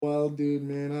dude,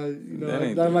 man. I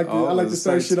I like to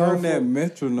start shit off. Turn that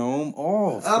metronome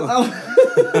off.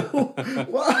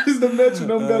 Why is the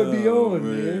metronome gotta be on,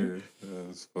 man?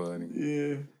 That's funny.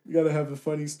 Yeah, you gotta have a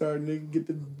funny start, nigga.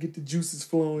 Get the juices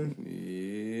flowing.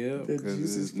 Yeah, the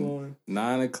juices flowing.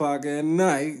 9:00 at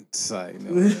night. It's like,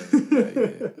 no, not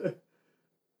yet.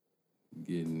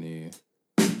 Getting there.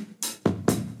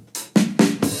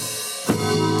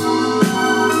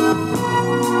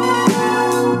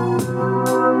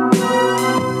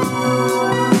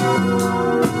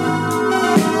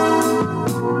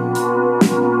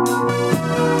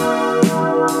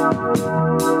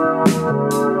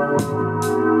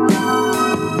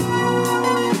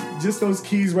 Just those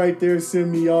keys right there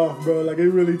send me off, bro. Like, it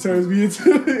really turns me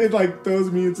into it. Like, throws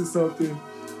me into something.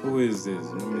 Who is this?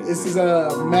 This is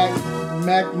Mac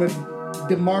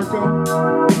DeMarco.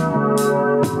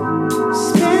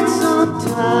 Spend some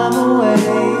time away,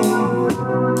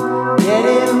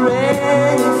 getting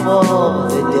ready for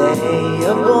the day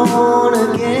you're born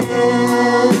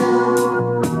again.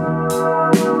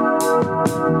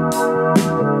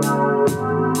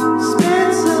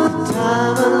 Spend some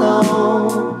time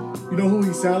alone. You know who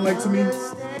he sound like to me?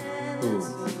 Who?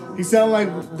 He sound like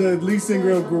the lead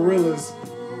singer of Gorillaz.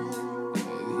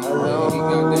 Alone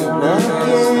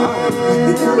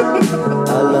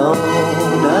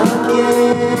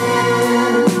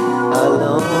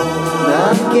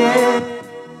again.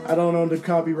 I don't own the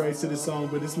copyrights to this song,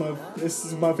 but this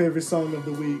is my favorite song of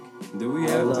the week. Do we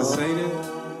have to say that?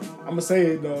 I'ma say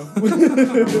it though.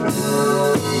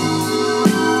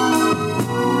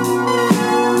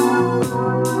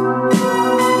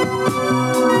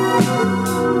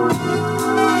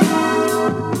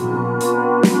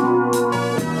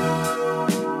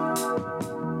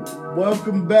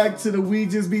 Welcome back to the We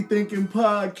Just Be Thinking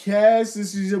podcast.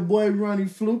 This is your boy Ronnie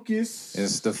Flukas. And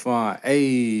Stefan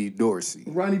A. Dorsey.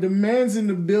 Ronnie the man's in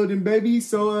the building, baby.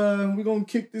 So we're gonna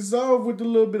kick this off with a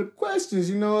little bit of questions.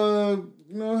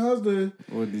 How's the?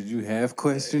 Well, did you have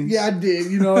questions? Yeah, I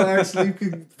did. Actually,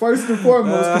 first and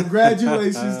foremost,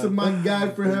 congratulations to my guy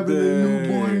for having a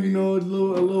newborn. A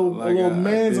little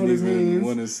man's on his hands. I didn't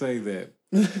want to say that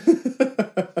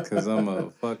because I'm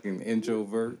a fucking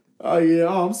introvert. Oh, yeah.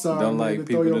 Oh, I'm sorry. Don't like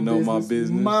people to know my business.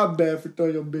 My bad for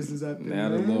throwing your business out there. Now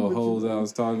the little hoes I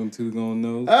was talking to gonna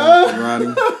know.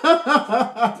 Ronnie.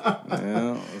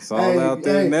 Yeah, it's all out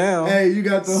there now. Hey, you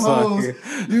got the hoes.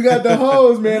 You got the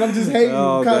hoes, man. I'm just hating.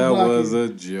 Oh, that was a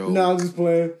joke. No, I'm just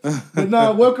playing. But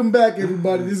welcome back,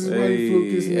 everybody. This is Ronnie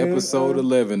Flukas, man. Episode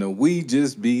 11 of We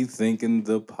Just Be Thinking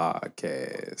the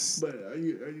podcast. But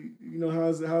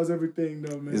how's everything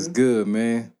though, man? It's good,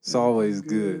 man. It's always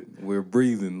good. We're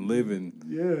breathing,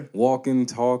 living, walking,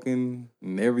 talking,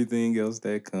 and everything else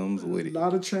that comes with it. A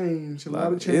lot of change in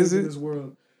this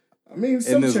world. I mean,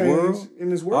 some in this change world? in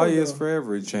this world. Oh, yeah, it's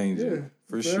forever changing. Yeah,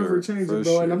 for forever sure. changing, for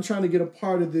bro. sure. And I'm trying to get a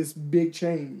part of this big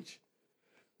change.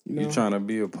 You trying to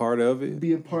be a part of it?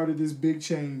 Be a part of this big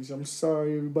change. I'm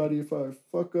sorry, everybody, if I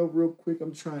fuck up real quick.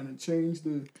 I'm trying to change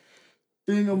the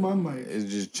thing on my mic.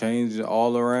 It's just change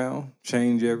all around?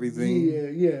 Change everything?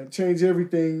 Yeah. Change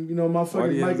everything. My fucking Why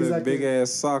do you mic have is that like big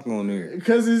ass sock on there?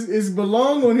 Because it's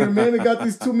belong on here, man. It got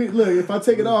these 2 minutes. Look, if I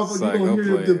take it off, you're going to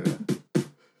hear the...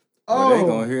 Well, they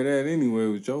gonna hear that anyway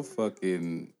with your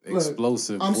fucking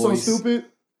explosive voice. I'm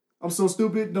so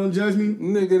stupid. Don't judge me.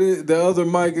 Nigga, the other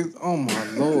mic is... Oh, my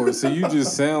Lord. So you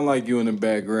just sound like you in the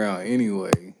background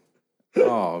anyway.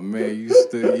 Oh, man,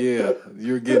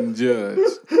 you're getting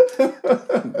judged.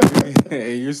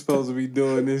 And you're supposed to be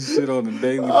doing this shit on a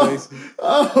daily basis.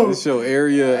 This your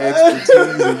area of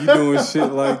expertise and you doing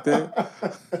shit like that.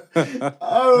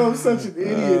 I'm such an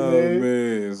idiot,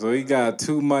 man. So he got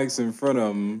 2 mics in front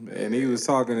of him and he was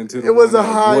talking into the It was a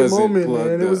high moment,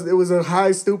 man. It was a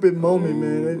high, stupid moment,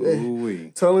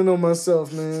 man. Telling on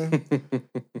myself, man.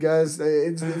 Guys,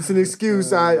 it's an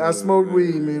excuse. I smoked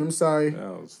weed, man. I'm sorry.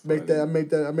 I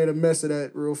made a mess of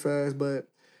that real fast, but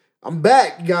I'm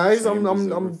back, guys. I'm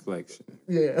reflection.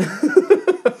 Yeah.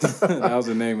 That was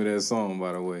the name of that song,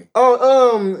 by the way.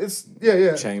 Oh, it's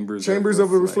Chambers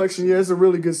of a Reflection. Yeah, it's a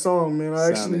really good song, man. I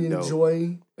actually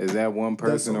enjoy. Is that one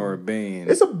person or a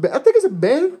band? I think it's a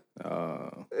band.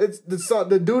 It's the song.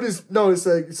 The dude is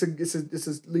it's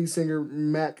a lead singer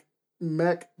Mac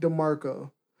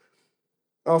DeMarco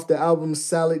off the album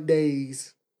Salad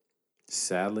Days.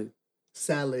 Salad.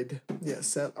 Yeah,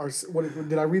 what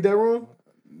did I read that wrong?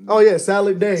 Oh yeah,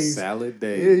 Salad Days. Salad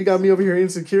Days. Yeah, you got me over here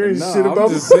insecure and shit about. I'm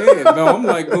just saying. No, I'm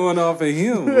like going off of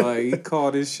him. Like he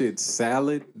called this shit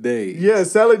Salad Days. Yeah,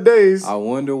 Salad Days. I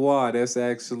wonder why. That's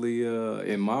actually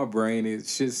in my brain.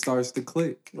 Shit starts to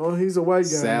click. Oh, he's a white guy.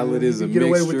 Salad is a mixture. Get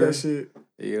away with that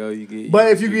You know, you get.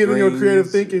 But if you get in your creative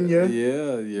thinking,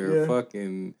 you're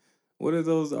fucking. What are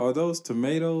those? Are those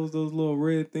tomatoes? Those little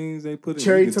red things they put in?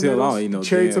 Cherry you can tomatoes. Tell, I don't eat no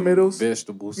cherry damn tomatoes.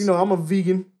 Vegetables. You know, I'm a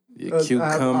vegan.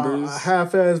 Cucumbers. A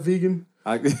half-ass vegan.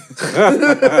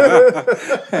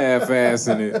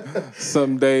 Half-assing it.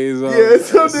 Some days,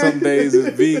 some days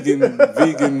it's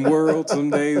vegan world. Some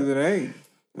days it ain't.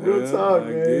 Real talk,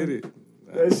 man. I get it.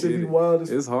 That should be wild.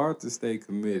 It's hard to stay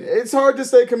committed. It's hard to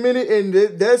stay committed, and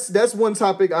that's one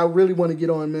topic I really want to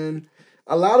get on, man.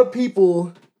 A lot of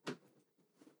people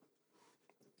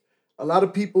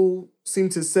seem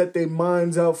to set their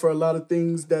minds out for a lot of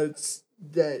things that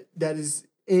is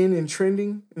in and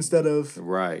trending instead of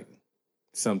right.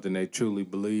 Something they truly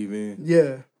believe in.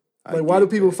 Yeah. Like, why do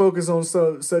people focus on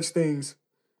such things?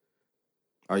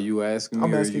 Are you asking me?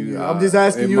 I'm asking you. I'm just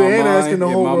asking you and asking the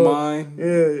whole world. In my mind?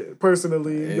 Yeah,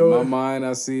 personally. In my mind,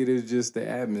 I see it as just the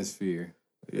atmosphere.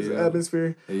 It's the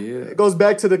atmosphere? Yeah. It goes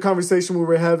back to the conversation we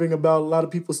were having about a lot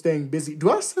of people staying busy. Do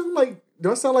I sound like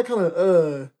kind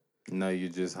of, No, you're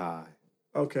just high.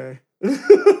 Okay.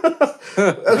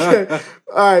 Okay.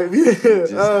 All right.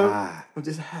 Just high. I'm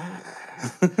just high.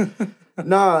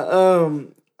 Nah,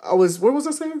 what was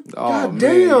I saying? Oh, God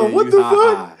damn, what the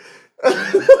fuck?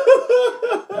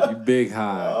 You big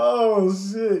high. Oh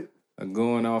shit.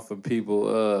 Going off of people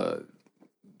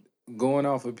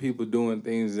doing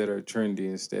things that are trendy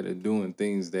instead of doing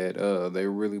things that they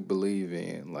really believe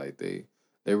in. Like they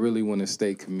really want to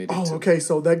stay committed to. Okay,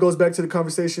 so that goes back to the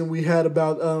conversation we had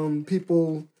about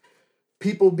people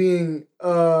being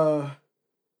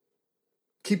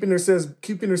keeping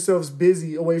themselves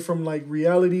busy away from like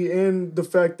reality, and the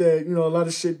fact that, you know, a lot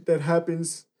of shit that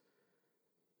happens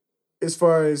as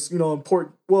far as, you know,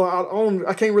 important. Well,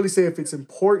 I can't really say if it's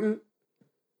important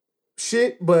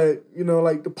shit, but, you know,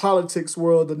 like the politics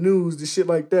world, the news, the shit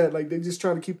like that. Like, they just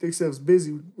trying to keep themselves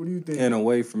busy. What do you think? And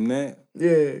away from that?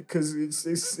 Yeah, because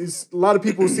it's a lot of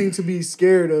people seem to be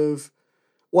scared of.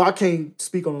 Well, I can't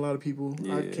speak on a lot of people.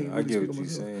 Yeah, I can't really I get speak what on you're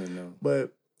myself. saying, though.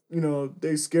 But, you know,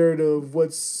 they scared of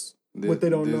what they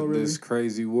don't know really. This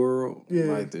crazy world. Yeah.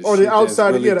 Like Or the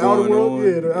outside, really the outer world. On.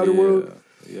 Yeah, the outer world.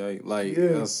 Yeah, like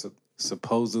us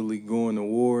supposedly going to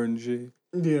war and shit.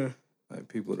 Yeah. Like,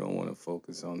 people don't want to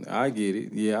focus on that. I get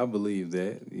it. Yeah, I believe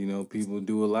that. You know, people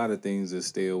do a lot of things to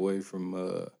stay away from,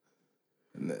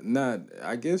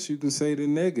 I guess you can say the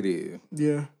negative.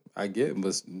 Yeah. I get,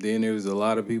 but then there's a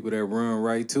lot of people that run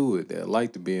right to it that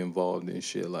like to be involved in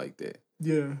shit like that.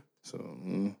 Yeah. So,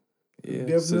 yeah,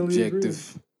 definitely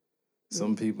subjective. Agree.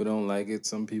 Some people don't like it.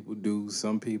 Some people do.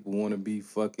 Some people want to be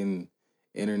fucking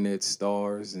internet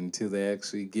stars until they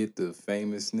actually get the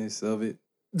famousness of it.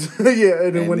 Yeah,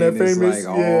 and then when that famous, it's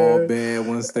like all bad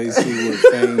once they see what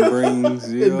fame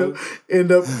brings. You know?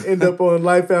 end up on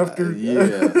life after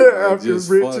after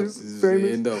riches,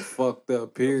 famous. End up fucked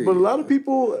up. Period. But a lot of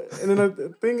people, and then the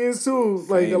thing is too,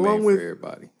 like fame along ain't with for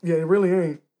everybody. Yeah, it really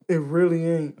ain't. It really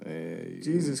ain't. Yeah,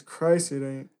 Jesus Christ, it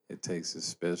ain't. It takes a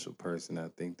special person, I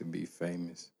think, to be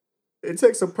famous. It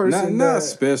takes a person not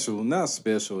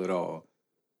special at all.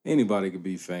 Anybody could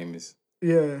be famous.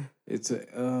 Yeah. It's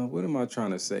what am I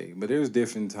trying to say? But there's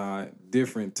different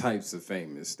types of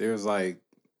famous. There's like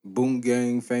Boom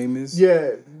Gang famous.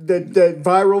 Yeah, that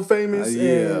viral famous.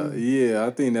 Yeah,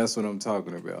 I think that's what I'm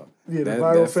talking about. Yeah, the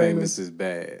viral famous is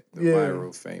bad.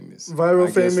 Viral famous. Viral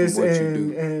famous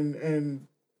and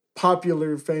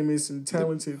popular famous and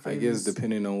talented famous. I guess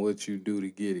depending on what you do to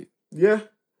get it. Yeah.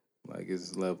 Like,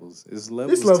 it's levels. It's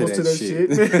levels to that shit.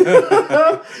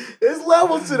 It's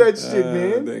levels to that shit,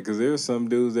 man. Because there's some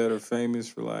dudes that are famous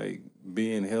for, like,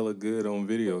 being hella good on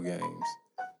video games.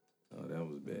 Oh, that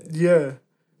was bad. Yeah.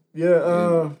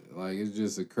 Yeah. Like, it's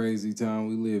just a crazy time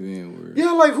we live in.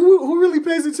 Yeah, like, who really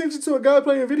pays attention to a guy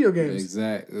playing video games?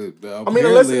 Exactly. I mean,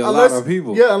 unless a lot of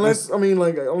people. Yeah, unless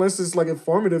it's, like,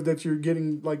 informative that you're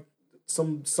getting, like,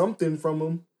 something from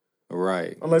them.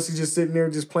 Right. Unless you're just sitting there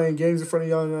just playing games in front of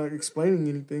y'all and not explaining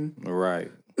anything.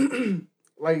 Right.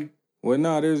 Like. Well,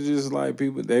 no, there's just like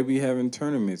people, they be having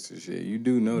tournaments and shit. You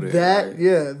do know that. Right?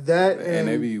 Yeah, that. And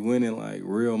they be winning like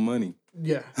real money.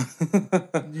 Yeah.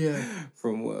 Yeah.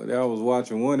 From what I was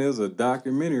watching it was a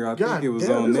documentary. I think it was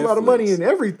on Netflix. There's a lot of money in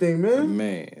everything, man.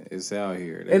 Man, it's out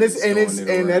here. That's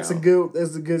a good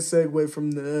segue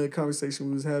from the conversation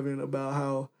we was having about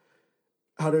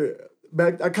how to.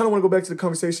 I kind of want to go back to the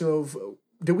conversation of,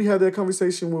 did we have that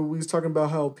conversation where we was talking about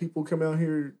how people come out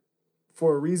here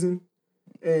for a reason,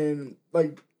 and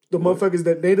like the motherfuckers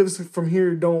that natives from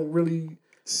here don't really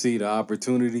see the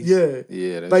opportunities?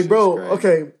 Yeah. Like, bro, crazy.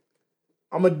 Okay,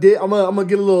 I'm gonna get a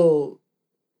little,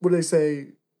 what do they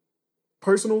say?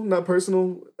 Personal, not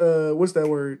personal. What's that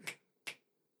word?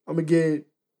 I'm gonna get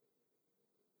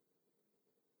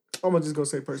I'm gonna just go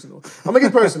say personal. I'm gonna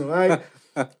get personal. All right.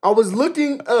 I was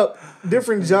looking up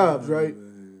different jobs. Right.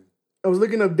 I was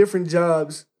looking up different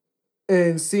jobs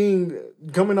and seeing,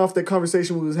 coming off that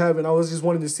conversation we was having, I was just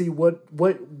wanting to see what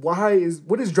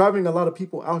is driving a lot of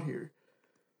people out here.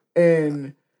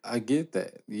 And I get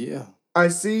that. Yeah. I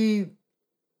see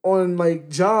on like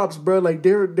jobs, bro, like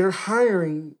they're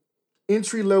hiring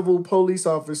entry-level police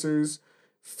officers,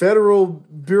 federal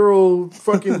bureau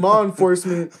fucking law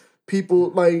enforcement people,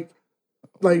 like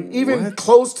even What?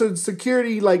 close to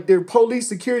security, like they're police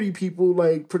security people,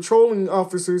 like patrolling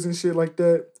officers and shit like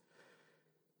that.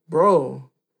 Bro,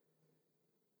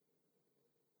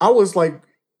 I was like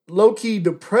low-key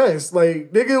depressed,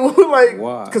 like nigga, like,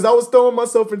 Why? because I was throwing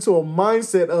myself into a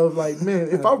mindset of like, man,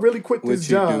 if I really quit this What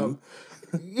you job,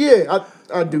 do? yeah,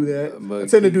 I do that. But I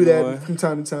tend to keep do going. that from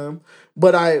time to time,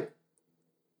 but I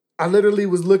literally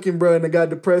was looking, bro, and I got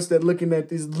depressed at looking at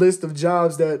this list of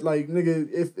jobs that, like,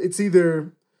 nigga, if it's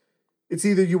either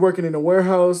you working in a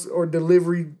warehouse or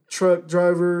delivery truck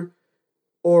driver,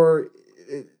 or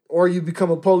you become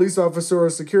a police officer or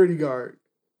a security guard.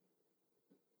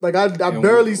 Like I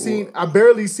barely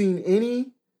seen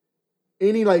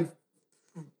any like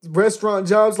restaurant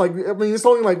jobs. Like, I mean, it's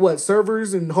only like what,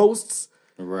 servers and hosts,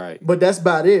 Right. but that's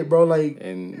about it, bro. Like,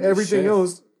 And everything chef.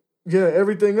 else, yeah,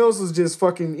 everything else is just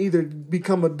fucking either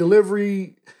become a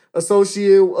delivery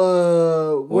associate,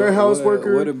 warehouse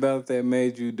worker. What about that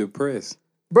made you depressed?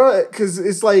 Bro, because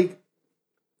it's like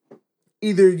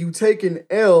either you take an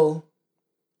L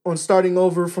on starting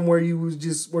over from where you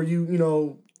left What you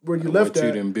at,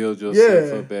 didn't build yourself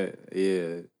Yeah. up at.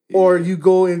 Yeah. or you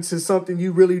go into something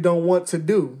you really don't want to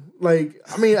do. Like,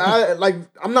 I mean,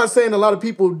 I'm not saying a lot of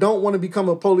people don't want to become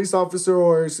a police officer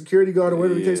or a security guard or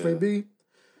whatever the case may Yeah. be,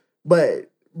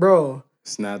 but bro,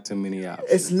 It's not too many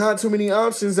options. it's not too many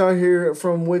options out here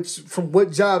from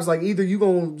what jobs. Like, either you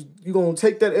gonna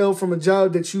take that L from a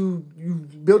job that you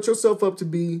built yourself up to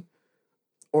be,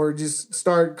 or just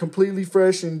start completely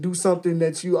fresh and do something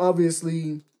that you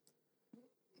obviously.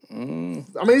 I mean,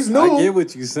 it's new. I get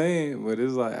what you're saying, but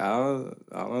it's like I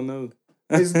don't know.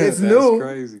 It's That's new.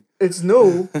 crazy. It's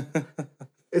new.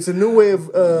 It's a new way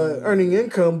of earning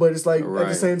income, but it's like at the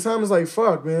Right. same time, it's like,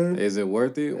 fuck, man. Is it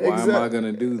worth it? Why am I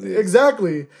gonna do this?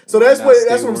 Exactly. So Why that's not what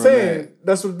stay I'm where I'm saying. at?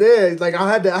 That's what there. Like, I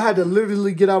had to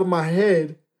literally get out of my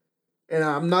head, and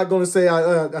I'm not gonna say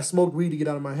I smoked weed to get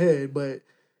out of my head, but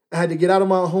I had to get out of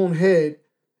my own head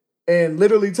and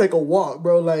literally take a walk,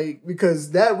 bro. Like,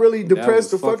 because that really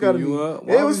depressed the fuck out of me. Up?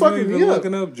 It was fucking me up.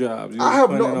 Looking up jobs. You I was have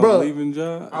planning no, on bro. leaving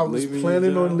job. I was leaving your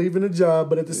planning on job? leaving a job,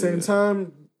 but at the same Yeah.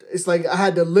 time, it's like I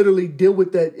had to literally deal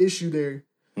with that issue there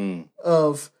Hmm.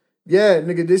 of, yeah,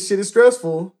 nigga, this shit is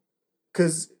stressful.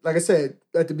 Cause, like I said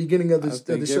at the beginning of I the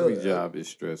think show, every job is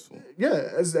stressful. yeah,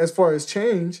 as far as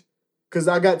change, cause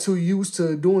I got too used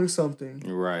to doing something.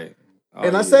 Right. Oh,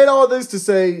 And I yeah. said all this to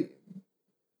say,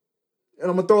 and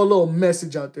I'm gonna throw a little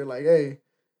message out there, like, hey,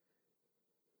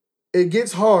 it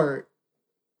gets hard,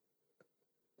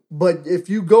 but if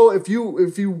you going through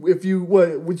it,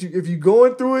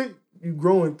 you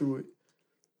growing through it.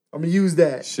 I'm gonna use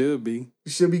that. Should be.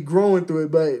 You should be growing through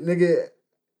it, but nigga,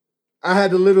 I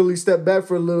had to literally step back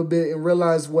for a little bit and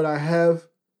realize what I have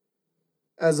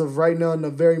as of right now in the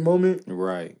very moment,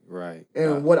 Right. Right.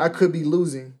 and what I could be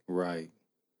losing. Right.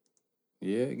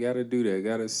 Yeah, gotta do that.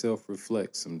 Gotta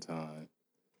self-reflect sometime.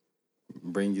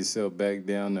 Bring yourself back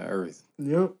down to earth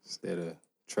Yep. instead of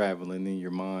traveling in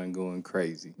your mind going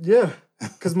crazy. Yeah,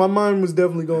 because my mind was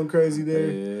definitely going crazy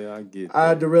there. Yeah, I get that. I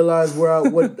had to realize where I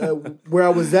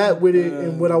was at with it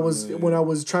and what I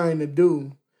was trying to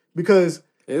do, because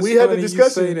It's we had a funny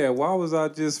discussion. You say that. Why was I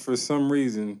just for some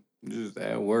reason just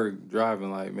at work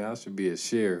driving like, man, I should be a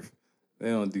sheriff. They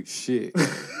don't do shit.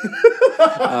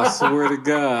 I swear to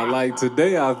God. Like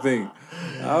today, I think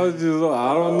I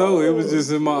don't know. It was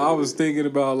just I was thinking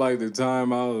about like the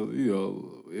time I was,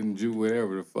 in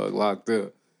whatever the fuck, locked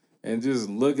up. And just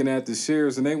looking at the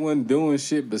sheriffs, and they wasn't doing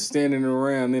shit but standing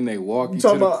around. Then they walk you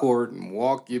to the court and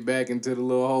walk you back into the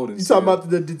little holding You cell. talking about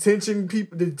the detention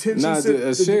people? The detention. Not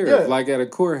a sheriff, yeah. like at a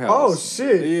courthouse. Oh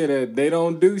shit! Yeah, that they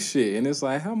don't do shit, and it's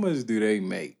like, how much do they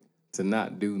make to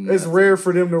not do nothing? It's rare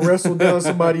for them to wrestle down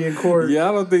somebody in court. Yeah,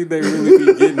 I don't think they really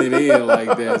be getting it in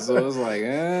like that. So it's like,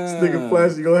 This nigga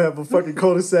Flash, you gonna have a fucking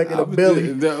cul-de-sac in a belly.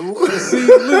 See,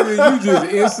 look, you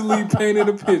just instantly painted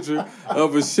a picture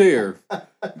of a sheriff.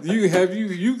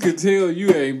 You could tell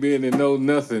you ain't been in no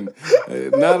nothing.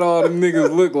 Not all them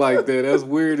niggas look like that. That's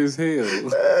weird as hell.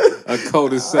 A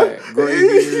cul-de-sac, gray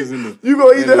hairs in the You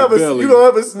gonna either have belly.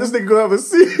 this nigga gonna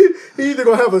have he either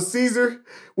gonna have a Caesar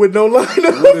with no line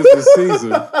up. What is the Caesar?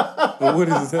 What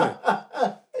is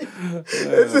that?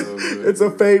 It's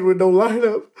a fade with no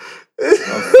lineup. A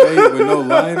fade with no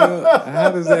lineup?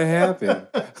 How does that happen?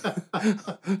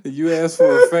 You ask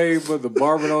for a fade, but the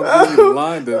barber don't give you the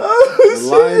lineup?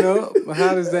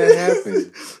 How does that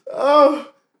happen? Oh.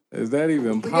 Is that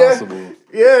even possible?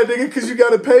 Yeah, nigga, because you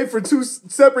got to pay for two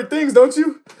separate things, don't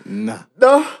you? Nah.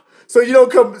 No? So you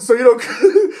don't come...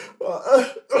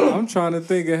 I'm trying to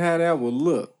think of how that would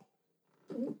look.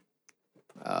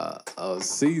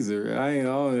 Caesar.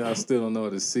 I still don't know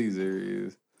what a Caesar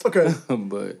is. Okay.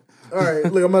 But... All right,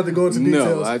 look, I'm about to go into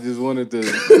details. No, I just wanted to...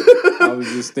 I was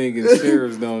just thinking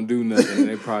sheriffs don't do nothing.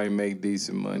 They probably make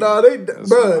decent money. No, they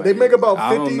make about 50.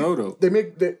 I don't know, though.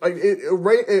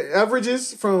 It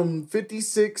averages from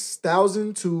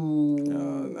 56,000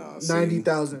 to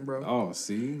 90,000, bro. Oh,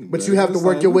 see? But you have to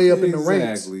work your way up in the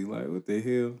ranks. Exactly. Like, what the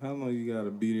hell? How long you got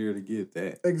to be there to get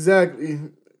that? Exactly.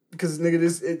 Because, nigga,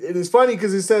 it is funny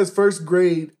because it says first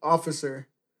grade officer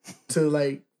to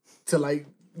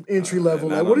entry level.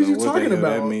 Like, what are you talking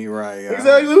about? That mean, right?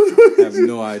 Exactly. I have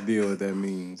no idea what that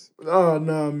means. Oh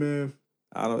no, man.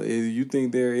 You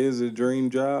think there is a dream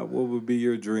job? What would be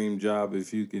your dream job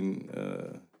if you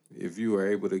can? If you were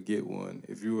able to get one?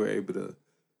 If you were able to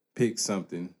pick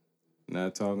something?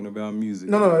 Not talking about music.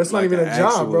 No, that's not even a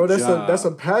job, bro. That's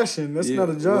a passion. That's not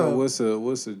a job. What's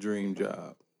a dream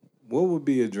job? What would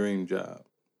be a dream job?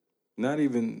 Let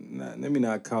me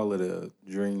not call it a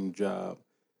dream job.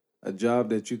 A job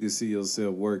that you could see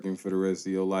yourself working for the rest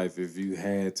of your life if you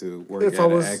had to work at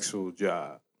an actual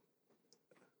job.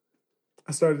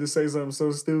 I started to say something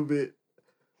so stupid.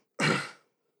 Let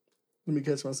me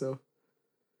catch myself.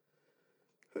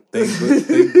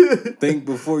 Think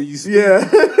before you speak. Yeah.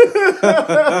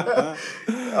 I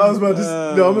was about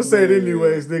to... No, I'm going to say it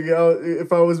anyways, nigga.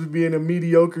 If I was being a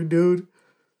mediocre dude...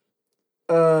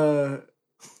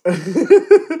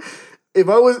 If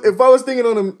I was thinking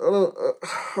all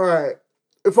right,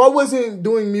 if I wasn't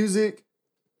doing music,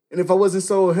 and if I wasn't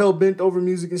so hell bent over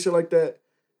music and shit like that,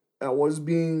 I was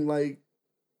being like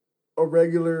a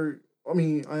regular. I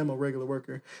mean, I am a regular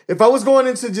worker. If I was going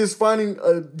into just finding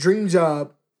a dream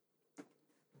job,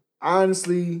 I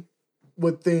honestly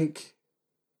would think.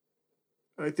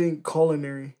 I think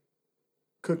culinary,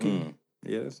 cooking.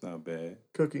 Yeah, that's not bad.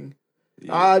 Cooking.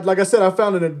 Yeah. Like I said, I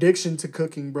found an addiction to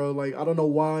cooking, bro. Like, I don't know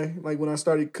why. Like, when I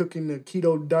started cooking the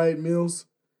keto diet meals,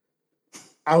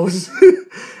 I was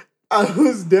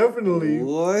definitely...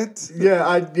 What? Yeah,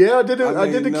 I did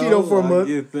the keto for a month.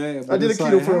 I get that. I did the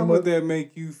keto for a month. How would that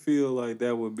make you feel like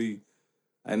that would be...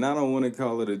 And I don't want to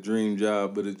call it a dream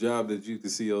job, but a job that you could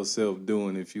see yourself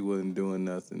doing if you wasn't doing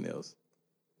nothing else.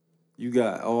 You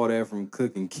got all that from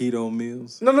cooking keto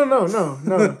meals? No.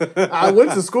 I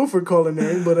went to school for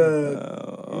culinary, but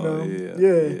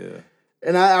yeah.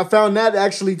 And I found that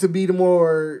actually to be the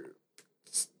more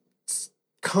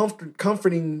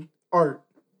comforting art.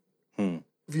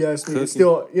 If you ask me, it's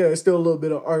still a little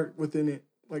bit of art within it.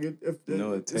 Like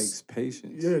it takes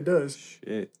patience. Yeah, it does.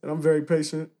 Shit. And I'm very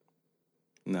patient.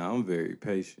 No, I'm very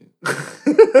patient.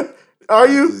 Are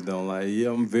you? I just don't like. Yeah,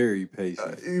 I'm very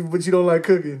patient. But you don't like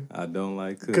cooking. I don't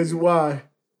like cooking. Because why?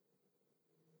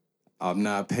 I'm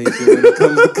not patient when it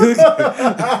comes to cooking.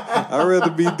 I'd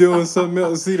rather be doing something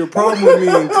else. See, the problem with me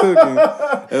in cooking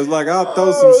is like I'll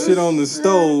throw some shit on the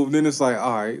stove, then it's like,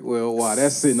 all right, well, wow,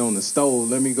 that's sitting on the stove.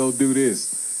 Let me go do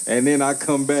this. And then I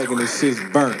come back and the shit's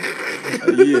burnt.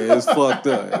 Yeah, it's fucked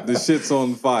up. The shit's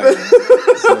on fire.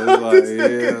 So it's like,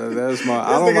 yeah, that's my...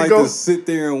 I don't like to sit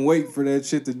there and wait for that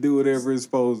shit to do whatever it's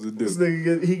supposed to do. This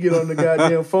nigga, he get on the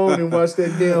goddamn phone and watch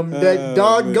that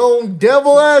doggone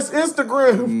devil-ass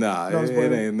Instagram. Nah,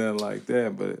 it ain't nothing like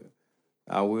that, but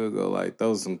I will go like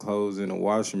throw some clothes in a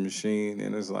washing machine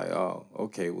and it's like, oh,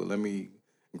 okay, well, let me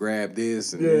grab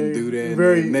this and then do that.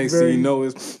 And next thing you know,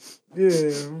 it's...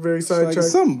 Yeah, very sidetracked. Like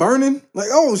something burning. Like,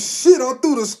 oh shit, I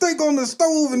threw the steak on the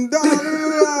stove and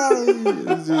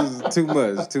it's just too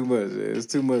much. It's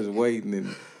too much waiting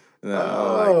and I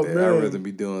don't like that. Man. I'd rather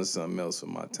be doing something else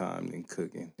with my time than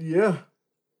cooking. Yeah.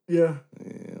 Yeah,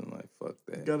 I'm like, fuck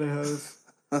that.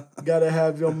 Gotta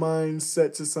have your mind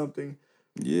set to something.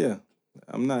 Yeah.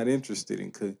 I'm not interested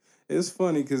in cooking. It's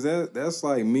funny because that's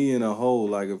like me in a hole.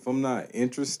 Like if I'm not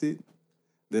interested,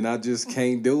 then I just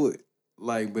can't do it.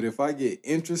 Like, but if I get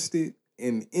interested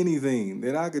in anything,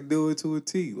 then I could do it to a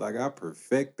T. Like, I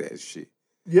perfect that shit.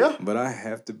 Yeah. But I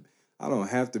don't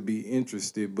have to be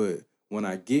interested, but when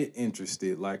I get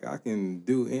interested, like, I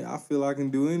feel I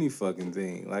can do any fucking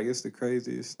thing. Like, it's the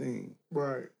craziest thing.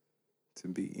 Right. To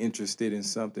be interested in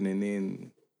something and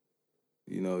then,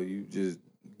 you just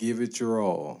give it your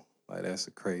all. Like, that's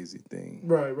a crazy thing.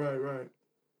 Right.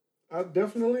 I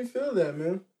definitely feel that,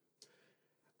 man.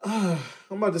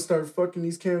 I'm about to start fucking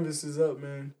these canvases up,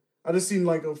 man. I just seen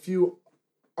like a few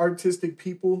artistic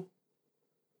people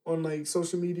on like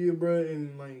social media, bro,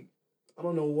 and like I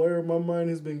don't know where my mind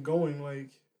has been going. Like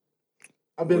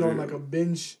I've been on like a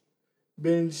binge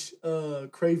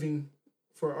craving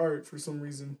for art for some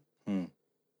reason.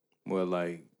 Well,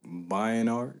 like buying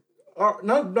art?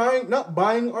 Not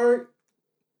buying art.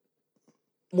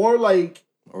 More like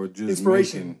or just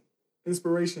inspiration.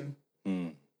 Inspiration.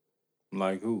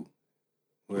 Like who?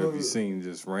 Who have you seen?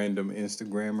 Just random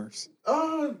Instagrammers?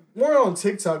 More on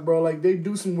TikTok, bro. Like they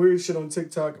do some weird shit on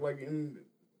TikTok, like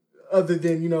other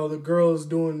than, the girls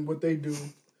doing what they do.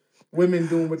 Women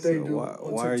doing what they do.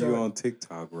 Why are you on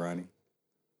TikTok, Ronnie?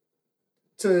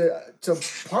 To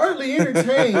partly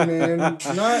entertain, man. Not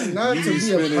to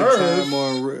be a perv.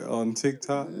 Time on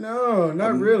TikTok? No,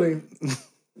 not really.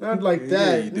 Not like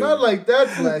that. Yeah, not like that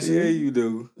flashy. Yeah, you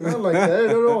do. Not like that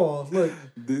at all. Look,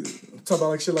 talk about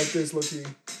like shit like this, look-y.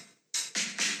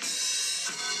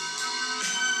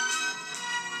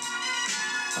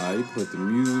 You put the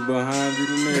music behind it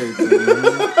and everything.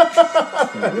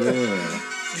 Yeah.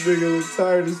 This nigga looks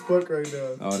tired as fuck right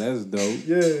now. Oh, that's dope.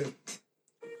 Yeah.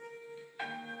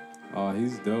 Oh,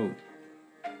 he's dope.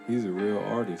 He's a real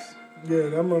artist. Yeah,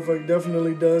 that motherfucker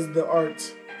definitely does the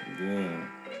art. Yeah.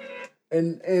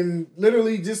 And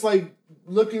literally just like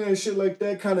looking at shit like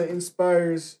that kind of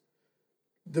inspires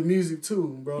the music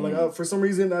too, bro. Like for some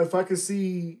reason, if I could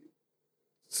see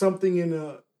something in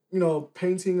a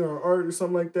painting or art or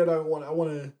something like that, I want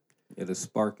to. It'll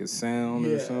spark a sound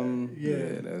or something.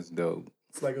 Yeah, that's dope.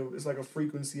 It's like a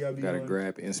frequency I be gotta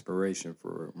grab inspiration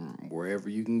for wherever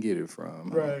you can get it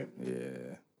from. Right.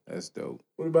 Yeah, that's dope.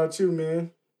 What about you,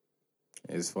 man?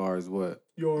 As far as what?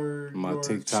 My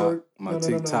TikTok,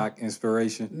 TikTok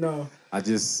inspiration. No, I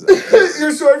just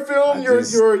your short film.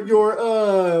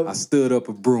 Your I stood up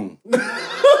a broom.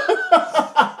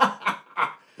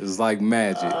 It's like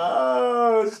magic.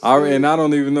 And I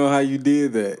don't even know how you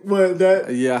did that. What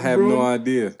that? Yeah, I have no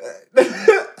idea.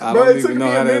 I don't even know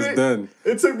how that's done.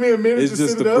 It took me a minute. It's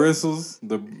just the bristles.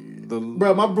 The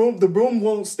bro, the broom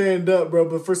won't stand up, bro.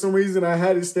 But for some reason, I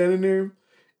had it standing there.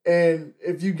 And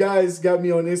if you guys got me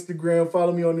on Instagram,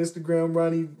 follow me on Instagram,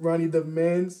 Ronnie the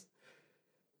Mans.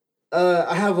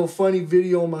 I have a funny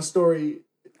video on my story.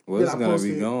 Well, it's gonna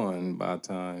be gone by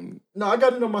time. No, I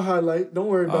got it on my highlight. Don't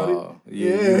worry about it.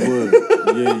 Yeah, you would.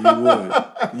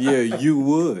 Yeah, you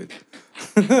would.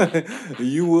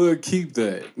 You would keep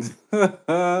that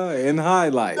in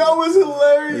highlight. That was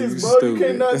hilarious, bro. You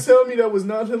cannot tell me that was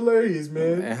not hilarious,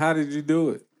 man. And how did you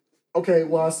do it? Okay,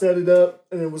 well, I set it up,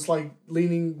 and it was like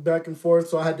leaning back and forth,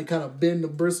 so I had to kind of bend the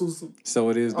bristles. So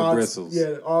it is the bristles.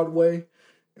 Yeah, odd way,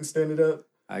 and stand it up.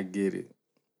 I get it.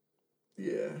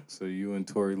 Yeah. So you and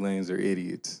Tory Lanez are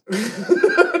idiots. No.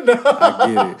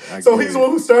 I get it. So he's the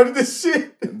one who started this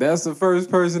shit? That's the first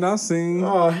person I've seen.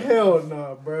 Oh, hell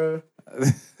no, bro.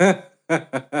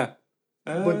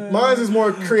 But mine is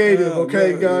more creative,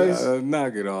 okay, guys?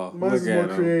 Knock it off. Mine is more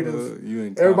creative. You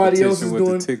in Everybody else is with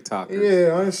doing the TikTokers.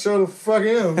 Yeah, I sure the fuck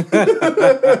am. Fuck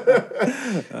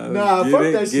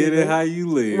that shit. Get it how you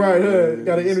live. Right,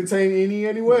 gotta entertain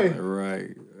anyway.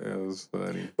 Right. That was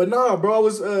funny. But nah, bro, I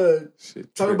was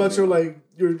talking about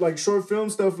your short film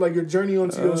stuff, like your journey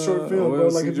onto your short film, bro.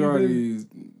 Like, you already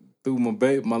threw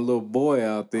my little boy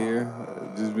out there.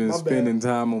 Just been spending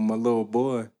time with my little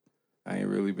boy. I ain't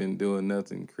really been doing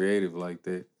nothing creative like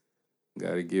that.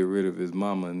 Got to get rid of his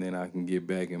mama, and then I can get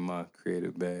back in my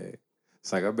creative bag.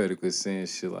 It's like I better quit saying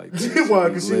shit like that. Why?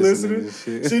 Because she listening?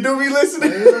 She do be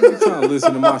listening? I'm trying to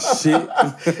listen to my shit.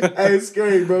 Hey, it's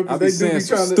scary, bro. I be saying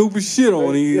some stupid shit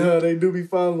on here. Yeah, they do be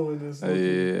following us.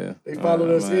 Yeah. They followed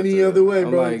us any other way,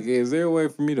 bro. I'm like, is there a way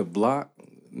for me to block?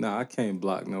 Nah, I can't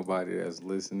block nobody that's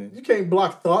listening. You can't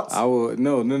block thoughts? I will.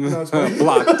 No.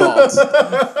 Block thoughts.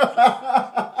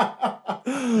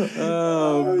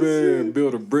 Oh, man.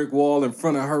 Build a brick wall in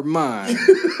front of her mind.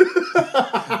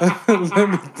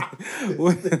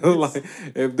 Like,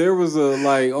 if there was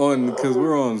because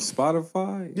we're on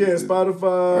Spotify. Yeah,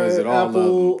 Spotify. Or is it all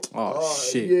Apple? Oh,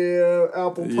 shit. Yeah,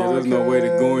 Apple Podcasts. Yeah, there's no way to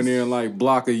go in there and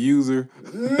block a user.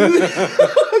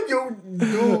 Yo,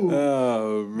 dude.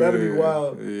 Oh, man. That'd be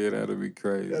wild. Yeah, that'd be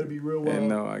crazy. That'd be real wild. And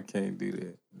no, I can't do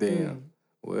that. Damn.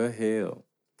 Well, hell.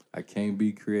 I can't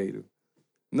be creative.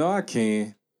 No, I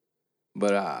can.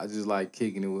 But I just like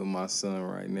kicking it with my son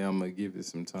right now. I'm going to give it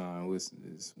some time.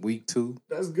 It's week 2.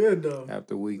 That's good, though.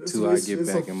 After week 2, I get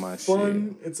back in my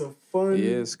shit. It's a fun...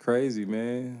 Yeah, it's crazy,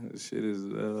 man. This shit is...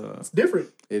 it's different.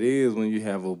 It is when you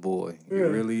have a boy. Yeah.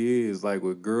 It really is. Like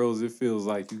with girls, it feels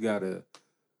like you got to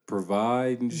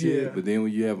provide and shit. Yeah. But then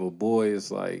when you have a boy, it's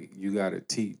like you got to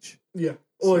teach. Yeah.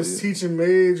 Or it's teaching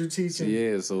age or teaching.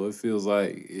 Yeah, so it feels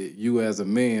like you as a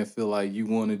man feel like you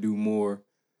want to do more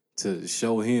to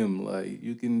show him like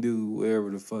you can do whatever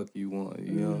the fuck you want,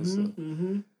 you know? So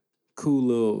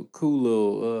cool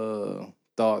little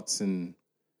thoughts and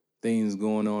things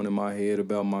going on in my head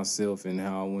about myself and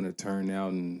how I want to turn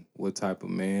out and what type of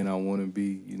man I want to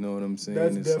be. You know what I'm saying?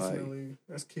 That's it's definitely, like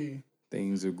that's key.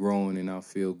 Things are growing and I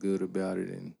feel good about it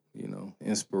and, you know,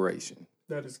 inspiration.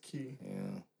 That is key.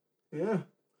 Yeah. Yeah.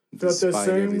 Felt that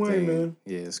same way, man.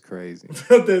 Yeah, it's crazy.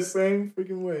 Felt that same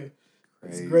freaking way.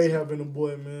 Crazy. It's great having a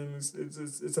boy, man.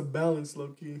 It's a balance, low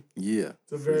key. Yeah.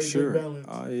 It's a very good balance.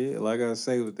 Oh, yeah. Like I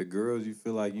say, with the girls, you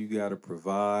feel like you got to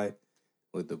provide.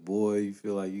 With the boy, you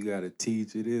feel like you got to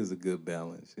teach. It is a good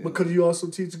balance. But could you also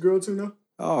teach a girl too now?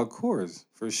 Oh, of course.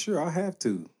 For sure. I have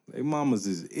to. They mamas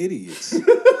is idiots.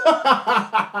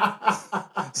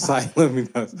 Let me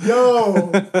know. Yo,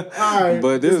 all right.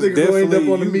 But there's definitely end up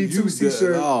on the Me Too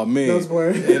t-shirt. Oh man,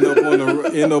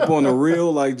 end up on the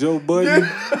reel like Joe Budden.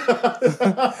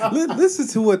 Listen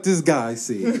to what this guy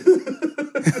said.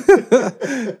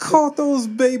 Called those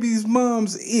babies'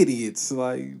 moms idiots.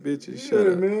 Like bitches, shut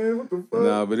up, man. What the fuck?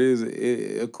 Nah, but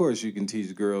of course you can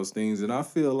teach girls things, and I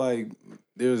feel like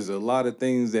there's a lot of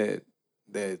things that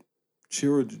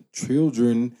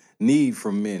children need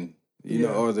from men. You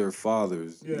know, or their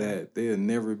fathers that they'll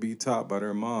never be taught by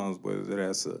their moms, whether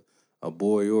that's a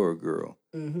boy or a girl.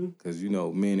 Because, you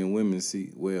know, men and women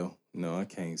see, well, no, I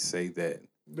can't say that.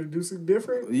 They do something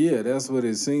different? Yeah, that's what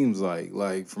it seems like.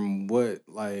 Like, from what,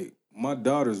 like, my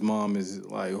daughter's mom is,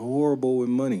 like, horrible with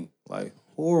money. Like,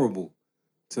 horrible.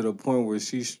 To the point where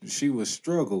she would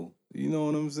struggle. You know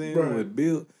what I'm saying? Right. With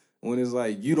Bill. When it's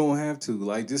like, you don't have to.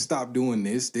 Like, just stop doing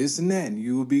this, and that, and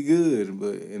you will be good.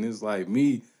 And it's like,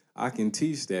 me, I can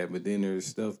teach that, but then there's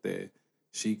stuff that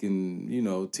she can, you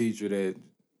know, teach her that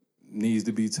needs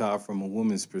to be taught from a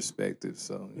woman's perspective.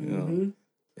 So, you know,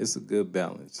 it's a good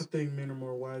balance. I think men are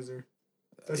more wiser.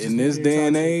 In this day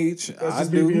and age, I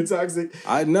do. Being toxic.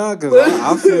 I know, because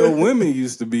I feel women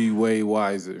used to be way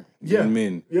wiser than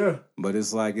men. Yeah. But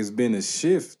it's like it's been a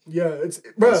shift. Yeah, it's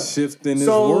a shift in this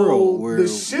world. Where the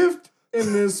shift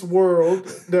in this world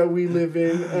that we live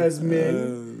in as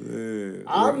men.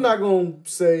 I'm not gonna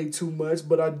say too much,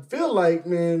 but I feel like,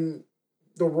 man,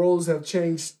 the roles have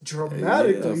changed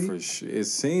dramatically. Yeah, for sure. It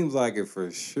seems like it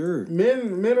for sure.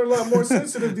 Men are a lot more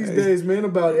sensitive these days, man,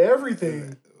 about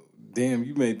everything. Damn,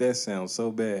 you made that sound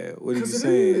so bad. What are you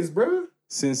saying? It is, bro.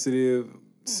 Sensitive.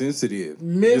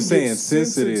 Men You're saying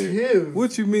sensitive.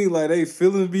 What you mean? Like they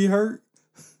feelings be hurt?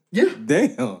 Yeah.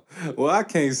 Damn. Well, I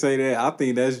can't say that. I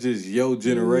think that's just your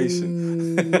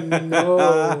generation.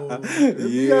 No.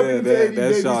 Yeah,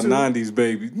 that's y'all 90s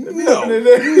baby. No.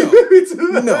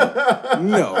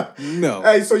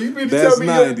 Hey, so you mean to that's tell me...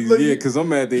 That's 90s, yeah, because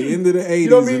I'm at the end of the 80s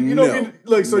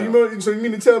you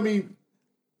mean to tell me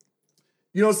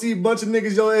you don't see a bunch of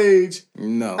niggas your age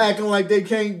acting like they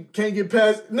can't get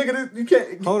past... Nigga, you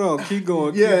can't... Hold on, keep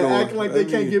going. Acting like they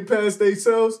can't get past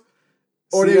themselves.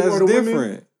 Or see, they that's or the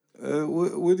different.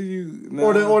 What do you... Nah.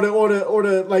 Or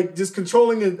the like just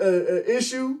controlling an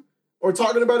issue or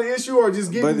talking about an issue or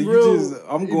just getting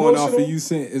I'm going off of you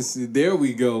saying, there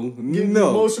we go. Getting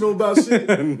emotional about shit.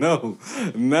 No,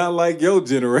 not like your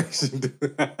generation.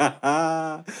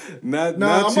 I'm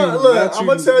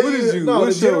gonna tell you.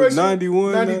 What's your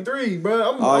 91? 93,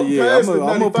 bro. I'm past I'm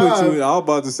gonna put you in. I was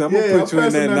about to say, I'm gonna put you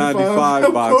in that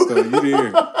 95 box though.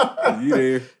 You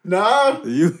there. Nah.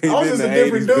 You ain't I was just a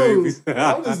different dude.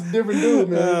 I'm just a different dude,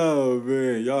 man. Oh,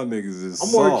 man. Y'all niggas is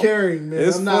I'm more caring, man.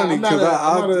 It's funny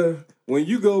because when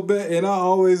you go back, and I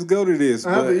always go to this.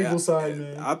 I have the evil side,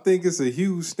 man. I think it's a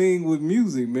huge thing with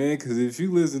music, man, because if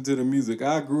you listen to the music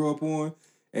I grew up on,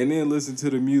 and then listen to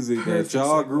the music that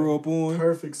y'all grew up on.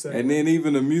 Perfect segment. And then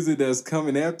even the music that's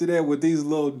coming after that with these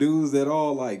little dudes that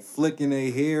all like flicking their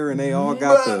hair and they all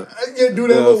got the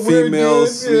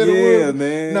females. Yeah,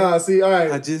 man. Nah, see, all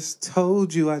right. I just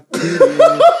told you I did.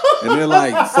 And they're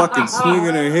like fucking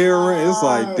swinging their hair around. It's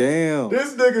like, damn.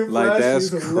 This nigga like that's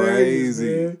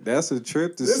crazy. Man. That's a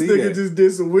trip to see that. This nigga just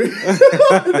did some weird.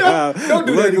 Don't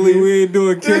do Luckily, that we ain't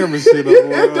doing camera shit no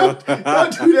more. Don't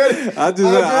do that.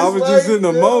 I was just in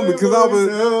the moment because I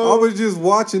was just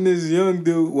watching this young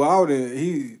dude. Well,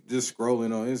 he just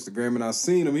scrolling on Instagram and I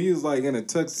seen him. He was like in a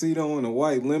tuxedo in a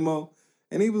white limo.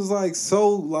 And he was like so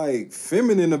like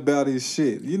feminine about his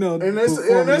shit, you know. And that's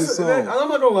I'm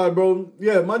not gonna lie, bro.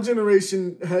 Yeah, my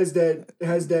generation has that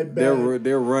bad.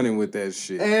 They're running with that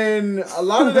shit, and a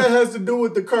lot of that has to do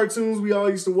with the cartoons we all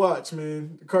used to watch,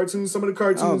 man. The cartoons, some of the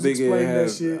cartoons explain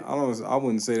that shit. I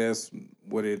wouldn't say that's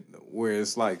where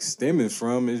it's like stemming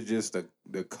from. It's just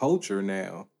the culture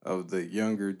now of the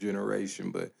younger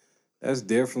generation, but that's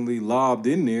definitely lobbed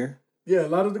in there. Yeah, a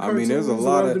lot of the cartoons, there's a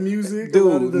lot of the music.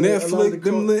 Dude, Netflix,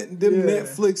 them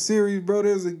Netflix series, bro,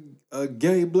 there's a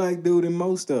gay black dude in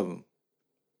most of them.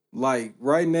 Like,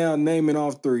 right now, naming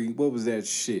off 3, what was that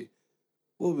shit?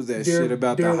 What was that shit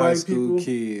about the high school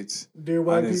kids? Dear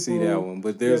White I didn't see that one,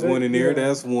 but there's one in there.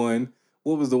 That's one.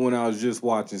 What was the one I was just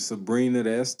watching? Sabrina,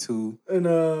 that's 2. And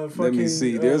let me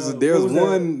see. There's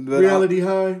one. Reality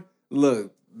High.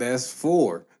 Look, that's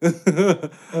 4.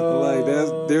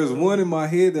 There's one in my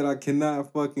head that I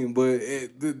cannot fucking. But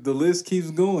the list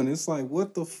keeps going. It's like,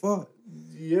 what the fuck?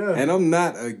 Yeah. And I'm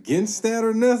not against that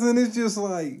or nothing. It's just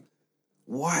like,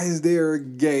 why is there a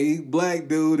gay black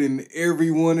dude in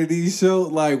every one of these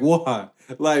shows? Like, why?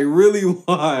 Like, really,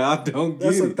 why? I don't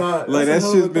get it. Like, that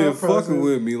shit's been fucking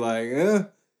with me. Like,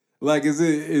 like,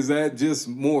 is that just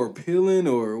more appealing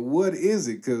or what is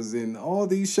it? Because in all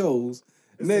these shows,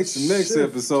 next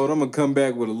episode, I'm gonna come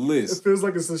back with a list. It feels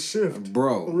like it's a shift,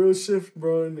 bro. A real shift,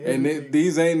 bro.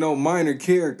 These ain't no minor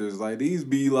characters. Like, these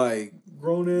be like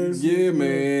grown ass. Yeah,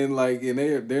 man. Like, and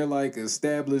they're like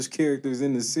established characters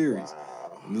in the series,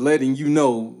 letting you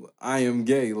know I am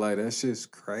gay. Like, that shit's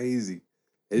crazy.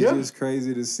 It's just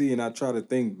crazy to see. And I try to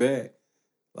think back.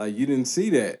 Like, you didn't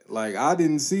see that. Like, I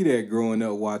didn't see that growing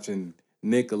up watching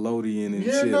Nickelodeon and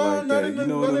shit like that. You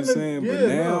know what I'm saying? But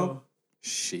now,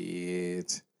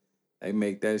 shit. They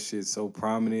make that shit so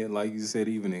prominent. Like you said,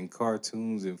 even in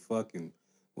cartoons and fucking,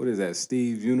 what is that,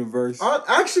 Steve's Universe? I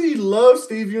actually love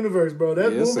Steve Universe, bro.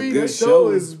 That movie, that show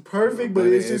is perfect, but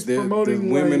it's just promoting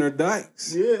the women are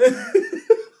dykes. Yeah.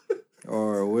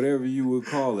 Or whatever you would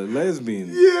call it,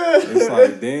 lesbians. Yeah. It's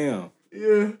like, damn.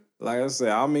 Yeah. Like I said,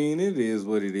 I mean, it is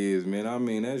what it is, man. I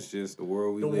mean, that's just the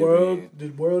world we live in. The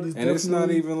world is, and it's not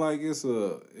even like it's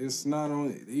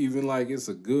even like it's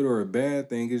a good or a bad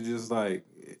thing. It's just like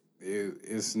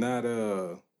it's not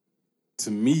to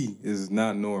me it's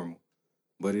not normal,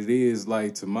 but it is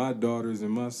like to my daughters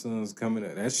and my sons coming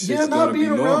up. That shit's gonna be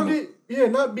normal.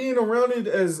 Not being around it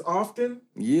as often.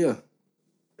 Yeah.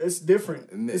 It's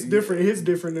different. It's different. It's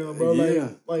different now, bro. Like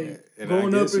and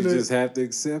growing I guess up you just have to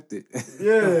accept it.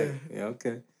 Yeah. Yeah,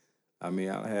 okay. I mean,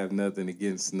 I have nothing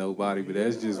against nobody, but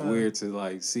that's just weird to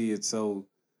like see it so,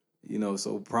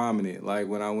 so prominent. Like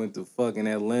when I went to fucking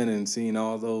Atlanta and seen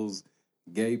all those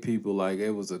gay people, like it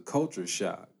was a culture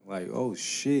shock. Like, oh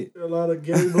shit. A lot of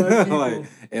gay black people.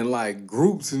 like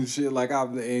groups and shit. Like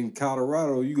in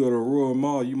Colorado, you go to Royal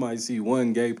Mall, you might see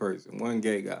one gay person, one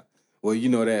gay guy. Well,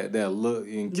 that look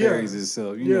and carries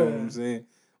itself. You know what I'm saying?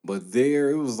 But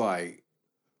there, it was like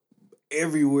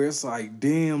everywhere. It's like,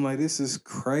 damn, like this is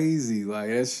crazy. Like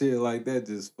that shit like that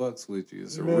just fucks with you.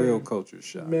 It's a real culture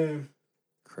shock. Man.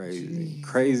 Crazy. Jeez.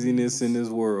 Craziness in this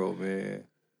world, man.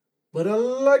 But I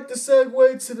like to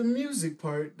segue to the music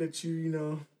part that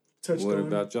you touched on. What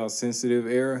about y'all sensitive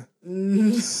era?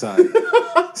 Sight.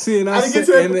 See, and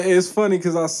and it's funny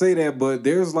because I say that, but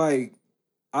there's like,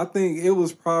 I think it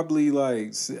was probably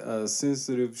like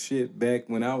sensitive shit back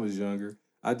when I was younger.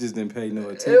 I just didn't pay no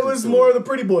attention. It was more of the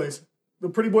Pretty Boys. The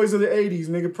Pretty Boys of the 80s,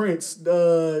 nigga, Prince.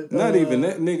 Not even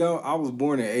that, nigga. I was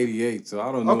born in 88, so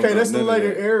I don't know. Okay, that's the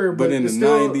later era. But in the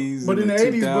 90s, but in the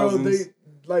 80s,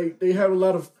 bro, they had a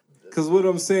lot of. Because what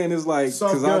I'm saying is like,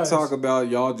 because I talk about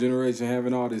y'all generation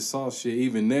having all this soft shit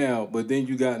even now, but then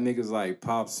you got niggas like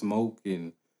Pop Smoke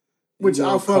and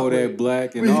Kodak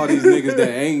Black and all these niggas that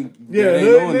ain't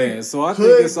on that. So I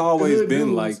think it's always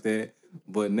been like that.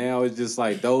 But now it's just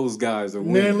like those guys are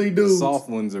winning. Manly dudes. The soft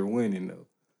ones are winning though.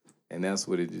 And that's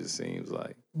what it just seems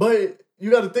like. But you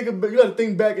gotta think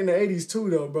back in the 80s too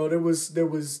though, bro. There was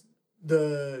what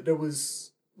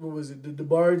was it, the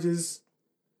Barges?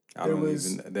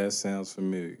 That sounds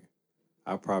familiar.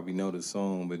 I probably know the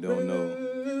song but don't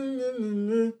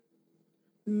know.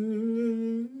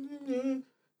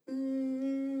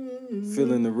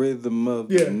 Feeling the rhythm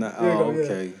of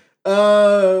okay.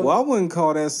 Well, I wouldn't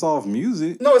call that soft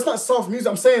music. No, it's not soft music.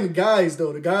 I'm saying the guys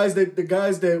though, the guys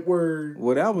that were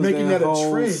that was making that whole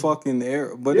a trend. Fucking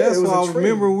era. But that's why I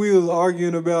remember we was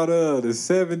arguing about the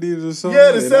 70s or something.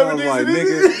 Yeah, the 70s. I was like,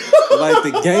 nigga, like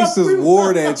the gangsters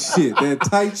wore that shit, that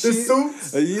tight shit. The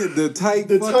suits. The tight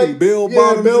fucking bell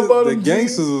bottoms. The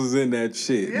gangsters was in that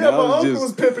shit. Yeah, my uncle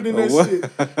was pimping in that shit.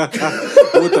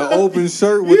 With the open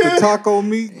shirt with the taco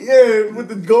meat. Yeah, with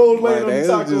the gold laying on the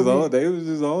taco meat. They was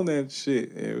just on that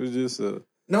shit. It was just a...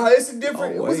 No, it's a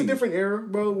different... It was a different era,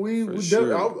 bro.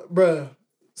 Bruh,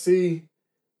 see...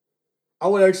 I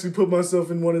would actually put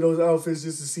myself in one of those outfits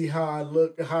just to see how I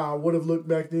would have looked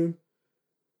back then.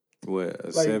 What,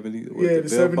 70s? Yeah, the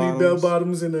 70s bell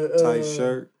bottoms and the... tight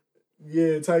shirt.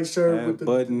 Yeah, tight shirt with the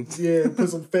button. Yeah, put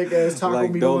some fake ass taco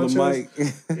like meat Dolomite. on my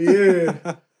chest.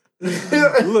 Yeah.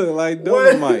 Look like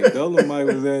Dolomite. Dolomite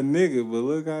was that nigga, but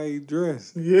look how he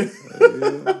dressed. Yeah.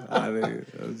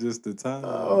 It was just the time.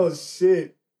 Oh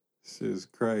shit. Shit's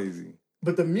crazy.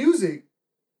 But the music,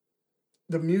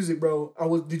 bro.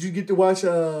 Did you get to watch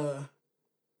the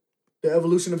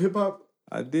evolution of hip hop?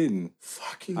 I didn't.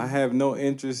 Fucking. I have no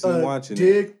interest in watching it.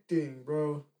 Addicting,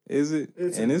 bro. Is it?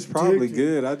 It's addicting. probably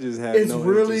good. I just have no interest in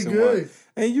watching. It's really good.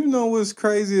 And you know what's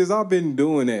crazy is I've been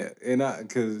doing that, and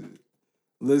because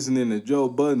listening to Joe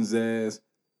Budden's ass,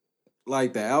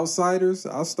 like The Outsiders,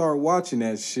 I start watching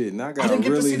that shit, and I got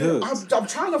really hooked. I'm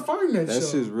trying to find that show. That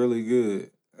shit's really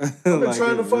good. I've been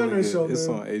trying to find that show, man. It's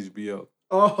on HBO.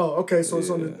 Oh, okay. So it's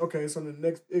on the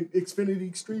next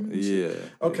Xfinity streaming. Yeah.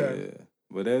 Okay. Yeah.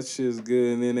 But that shit's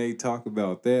good, and then they talk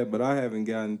about that, but I haven't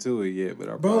gotten to it yet. But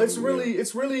it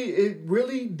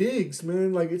really digs,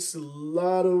 man. Like it's a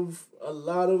lot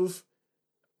of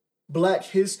Black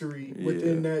history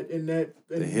within that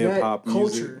hip hop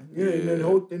culture.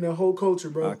 In that whole culture,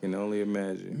 bro. I can only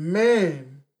imagine.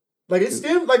 Man, like it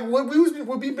stemmed like what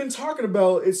we've been talking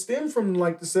about. It stemmed from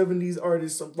like the 70s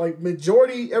artists. Like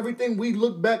majority everything we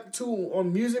look back to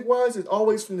on music wise is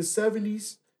always from the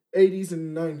 70s, 80s,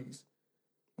 and 90s.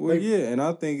 Well, and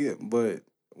I think but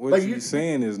what you're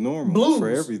saying is normal for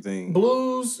everything.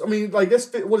 Blues, I mean, like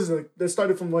what is it? That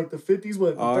started from like the 50s,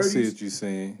 the 30s? I see what you're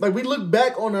saying. Like we look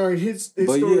back on our hits.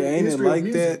 But ain't it like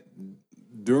that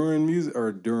during music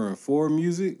or for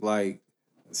music? Like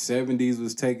 70s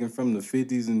was taken from the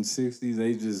 50s and 60s.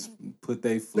 They just put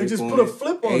a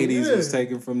flip on 80s was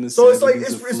taken from the 70s. So it's like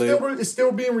it's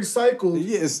still being recycled.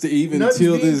 Yeah, it's even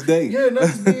till this day. Yeah,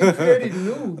 nothing's being created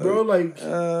new, bro. Like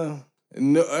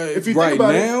no, if you right think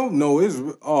about now, no, it's I see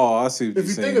what you're saying. If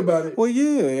you think about it, well,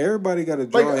 yeah, everybody got to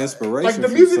draw inspiration. Like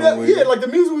the music, like the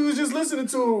music we was just listening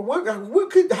to.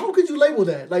 How could you label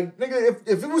that? Like, nigga,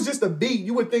 if it was just a beat,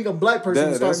 you would think a Black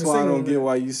person. That's why I don't get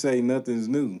why you say nothing's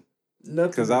new.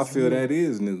 Because I feel that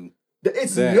is new.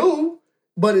 It's new,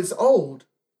 but it's old.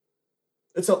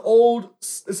 It's an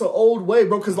old way,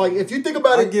 bro. Because like if you think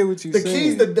about it, I get what you're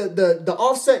saying. The keys, the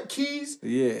offset keys.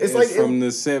 Yeah, it's like from the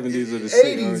 70s or the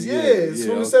 80s. Yeah, it's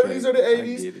from the 70s or the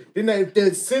 80s. Then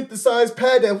that synthesized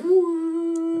pad that.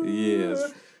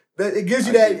 Yes. That it gives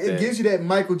you it gives you that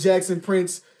Michael Jackson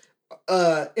Prince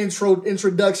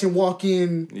introduction walk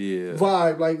in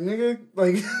vibe, like nigga,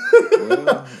 like.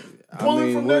 Well,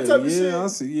 pulling from that type of shit. I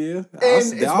see, yeah.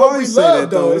 And it's what we love,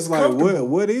 though. It's like,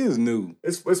 what is new?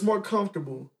 It's more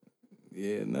comfortable.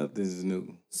 Yeah, nothing's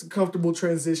new. It's a comfortable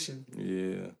transition.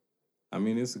 Yeah. I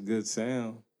mean, it's a good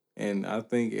sound. And I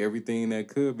think everything that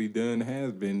could be done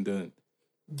has been done.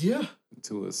 Yeah.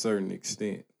 To a certain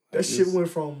extent. That shit went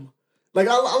from... Like,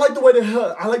 I like the way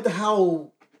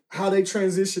how they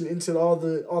transitioned into all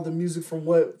the music from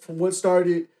what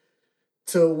started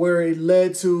to where it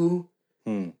led to...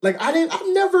 Like I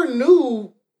never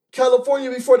knew California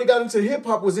before they got into hip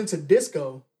hop was into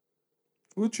disco.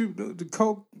 What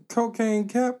the Cocaine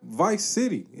Cap, Vice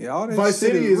City, all that. Vice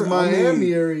City is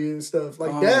Miami area and stuff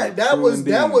like that. That was,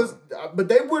 but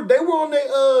they were on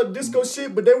that disco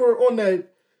shit, but they were on that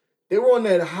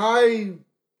high,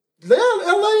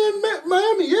 LA and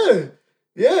Miami,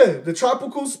 yeah, the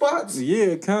tropical spots. Yeah,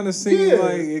 it kind of seems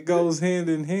like it goes hand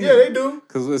in hand. Yeah, they do.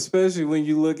 Because especially when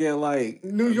you look at like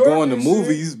New York going to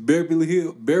movies,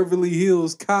 Beverly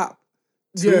Hills Cop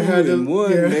 2 and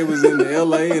 1, they was in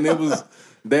LA and it was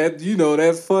that,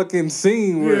 that fucking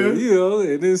scene where,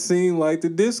 and it seemed like the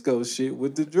disco shit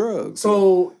with the drugs.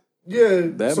 So,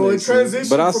 that so it transitioned sense.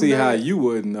 But I see how you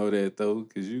wouldn't know that though,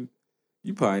 because you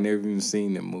probably never even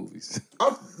seen them movies.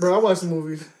 I watched the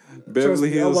movies. Beverly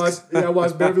Hills. I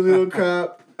watched Beverly Hills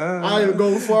Cop. I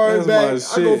go far back.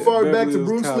 I go far back to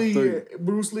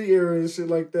Bruce Lee era and shit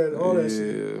like that. All that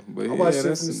shit. Yeah, but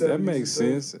that makes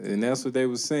sense. And that's what they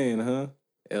were saying, huh?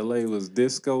 L.A. was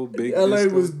disco, big. L.A.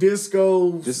 was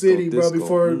disco city, bro.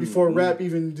 Before rap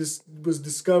even just was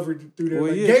discovered through there.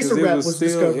 Well, gangster rap was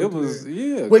discovered. It was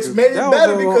which made it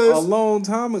better because a long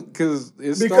time because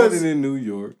it started in New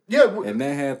York. Yeah, and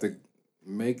that had to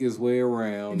make its way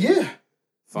around. Yeah.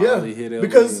 Finally hit LA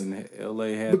and LA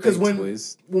had because when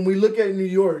we look at New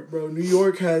York, bro, New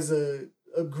York has a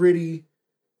gritty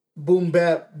boom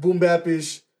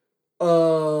bap-ish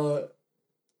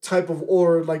type of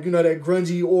aura, like that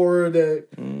grungy aura that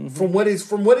from what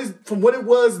it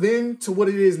was then to what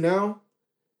it is now.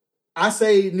 I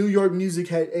say New York music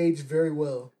had aged very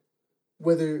well.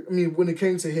 When it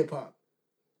came to hip hop.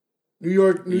 New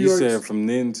York. You said from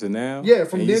then to now. Yeah,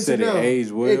 from then to now. You said it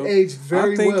aged well. It aged very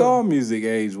well. I think all music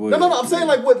aged well. No. I'm saying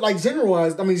like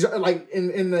generalized. I mean, like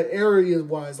in the area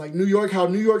wise, like New York, how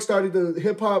New York started the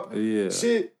hip hop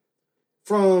shit.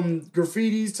 From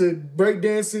graffitis to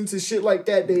breakdancing to shit like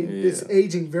that, it's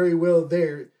aging very well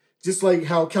there. Just like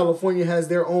how California has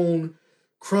their own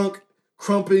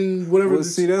crumping, whatever. Well,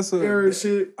 see, that's era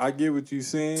shit. I get what you're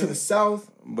saying. To the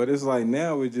south. But it's like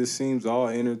now it just seems all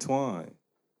intertwined.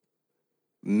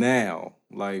 Now,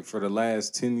 like for the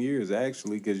last 10 years,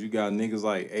 actually, because you got niggas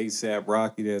like ASAP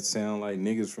Rocky that sound like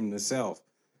niggas from the south.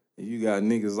 You got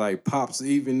niggas like Pops,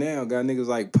 even now, got niggas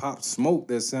like Pop Smoke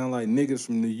that sound like niggas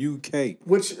from the UK.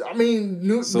 Which, I mean,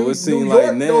 it seems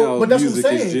like now but that's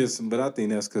music is just, but I think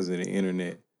that's because of the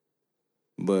internet.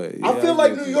 But yeah, I feel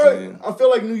like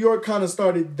New York kind of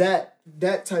started that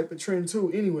type of trend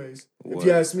too, anyways, if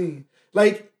you ask me.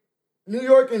 Like, New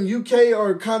York and UK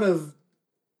are kind of,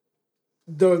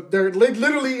 they're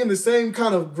literally in the same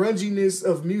kind of grunginess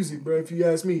of music, bro. If you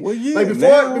ask me, well, yeah, like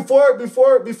before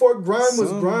grime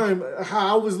was grime,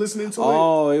 how I was listening to it.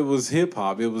 Oh, it was hip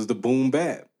hop. It was the boom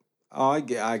bap. Oh, I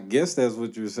guess that's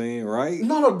what you're saying, right?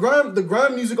 No, the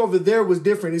grime music over there was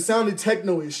different. It sounded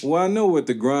techno-ish. Well, I know what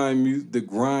the grime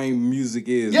music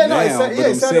is now, but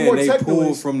I'm saying they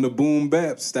pulled from the boom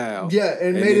bap style. Yeah,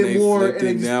 and made it more.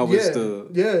 And now it's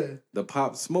the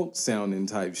Pop Smoke sounding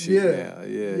type shit now.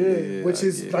 Yeah. Which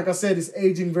is, like I said, it's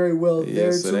aging very well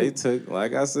there so too. They took,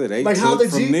 like I said, they took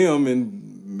from them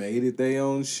and made it their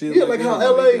own shit. Yeah, like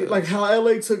how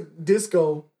LA took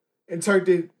disco and turned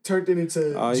it into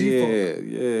G-funk.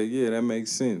 Yeah, that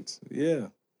makes sense. Yeah.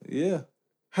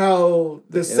 How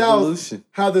the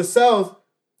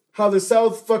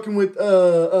South fucking with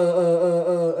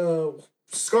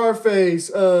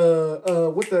Scarface,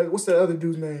 what's that other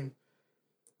dude's name?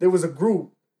 There was a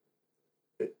group.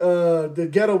 The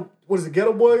Ghetto, what is it,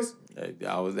 Ghetto Boys? I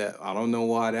don't know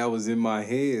why that was in my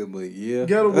head, but yeah.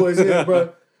 Ghetto Boys, yeah,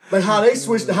 bro. Like how they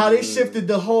shifted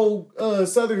the whole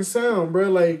Southern sound, bro.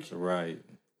 Like right.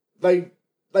 Like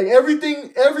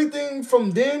everything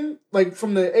from then, like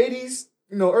from the 80s,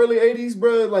 early 80s,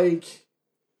 bro. Like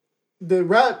the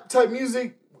rap type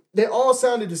music, they all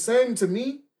sounded the same to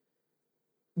me.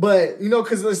 But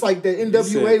because it's like the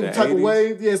NWA type 80s? Of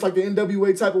way. Yeah, it's like the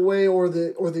NWA type of way, or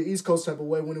the East Coast type of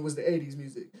way when it was the 80s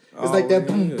music. It's like that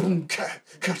boom boom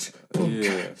boom.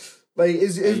 Like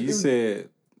you said.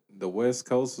 The West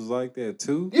Coast was like that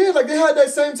too? Yeah, like they had that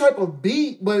same type of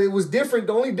beat, but it was different.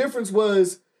 The only difference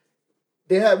was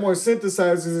they had more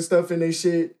synthesizers and stuff in their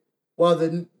shit, while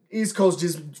the East Coast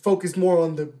just focused more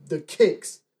on the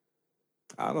kicks.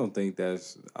 I don't think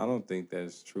that's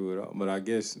true at all. But I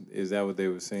guess, is that what they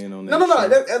were saying on that? No.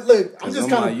 Look, I'm just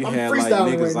kind of you had freestyling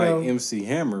like niggas right like now. MC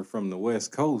Hammer from the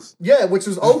West Coast. Yeah, which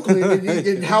was Oakland,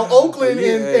 and how Oakland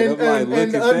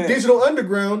and Digital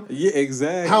Underground. Yeah,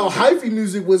 exactly. How hyphy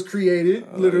music was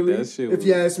created, literally. If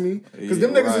you ask me, because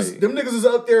them niggas is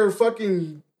up there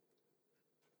fucking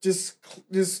just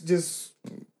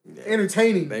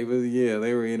entertaining. They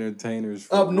were entertainers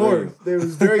up north. They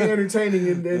was very entertaining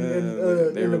in they in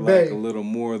were the Bay. Like a little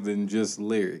more than just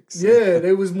lyrics. Yeah,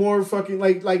 they was more fucking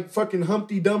like fucking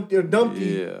Humpty Dumpty or Dumpty.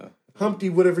 Yeah. Humpty,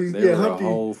 whatever he's Humpty. A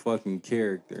whole fucking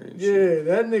character and shit.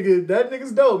 That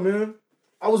nigga's dope, man.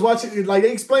 I was watching it, like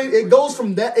they explained it goes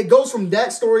from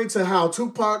that story to how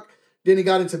Tupac, then it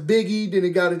got into Biggie, then it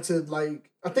got into like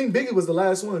I think Biggie was the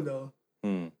last one though.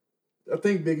 I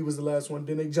think Biggie was the last one.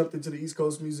 Then they jumped into the East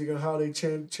Coast music and how they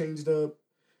changed up.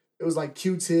 It was like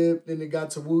Q-Tip, then it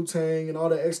got to Wu-Tang and all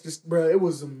the extra. Bro, it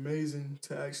was amazing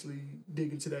to actually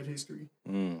dig into that history.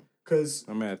 Cause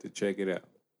I'm gonna have to check it out.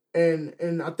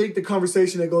 And I think the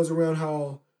conversation that goes around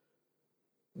how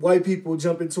white people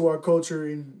jump into our culture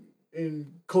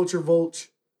and culture vulture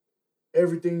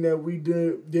everything that we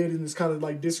did and it's kind of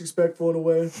like disrespectful in a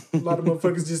way. A lot of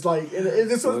motherfuckers just like, and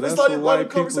it's like a lot of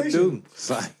conversation.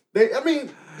 They've been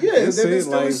doing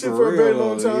like, shit for a very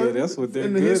long time. Yeah, that's what they're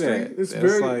in the good history. at. It's that's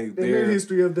very like in their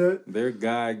history of that. Their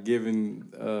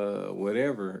God-given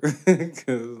whatever,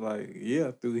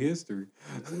 because through history.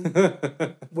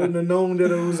 Wouldn't have known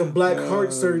that it was a black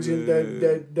heart surgeon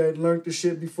that learned the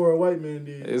shit before a white man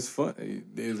did. It's funny.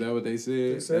 Is that what they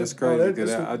said? That's crazy.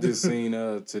 Because I just seen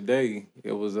today.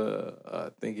 It was I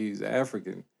think he's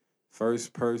African.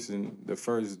 The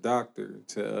first doctor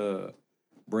to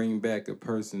bring back a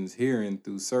person's hearing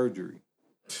through surgery.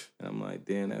 And I'm like,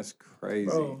 damn, that's crazy.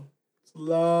 Bro, it's a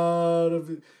lot of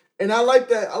it. And I like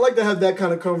that. I like to have that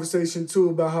kind of conversation too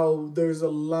about how there's a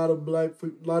lot of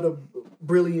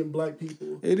brilliant black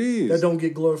people. It is that don't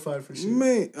get glorified for shit.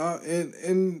 Man,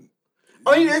 and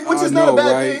I mean, which is not a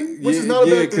bad thing. Which is not a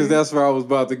bad thing. because that's where I was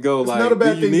about to go. It's like, not a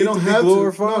bad do you thing. need They don't to have be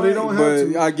glorified? to. No, they don't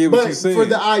have to. I get what you're saying. For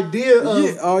the idea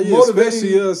of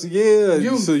especially us,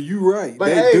 youth. So you right.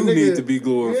 Like, they hey, do nigga, need to be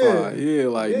glorified. yeah,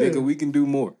 Nigga, we can do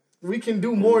more. We can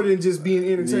do more than just being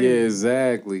entertained. Yeah,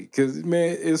 exactly. Because,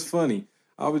 man, it's funny.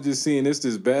 I was just seeing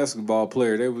this basketball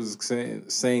player. They was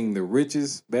saying the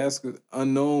richest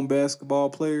unknown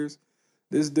basketball players.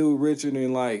 This dude richer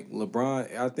than, like,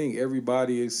 LeBron. I think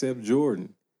everybody except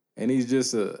Jordan. And he's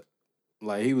just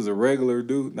he was a regular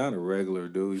dude. Not a regular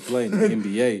dude. He played in the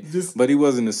NBA. But he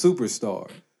wasn't a superstar.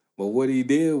 But what he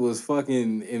did was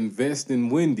fucking invest in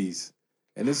Wendy's.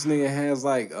 And this nigga has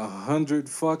like 100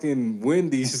 fucking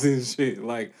Wendy's and shit.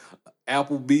 Like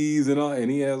Applebee's and all. And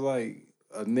he has like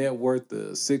a net worth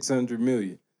of $600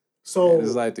 million. So and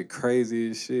it's like the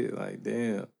craziest shit. Like,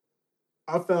 damn.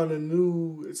 I found a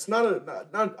new. It's not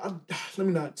let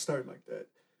me not start like that.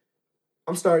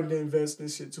 I'm starting to invest in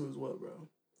shit too as well, bro.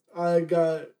 I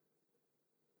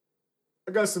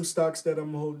got some stocks that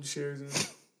I'm holding shares in.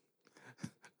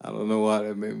 I don't know why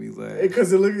that made me laugh.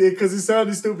 Because it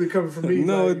sounded stupid coming from me.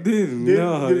 No, it didn't.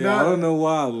 I don't know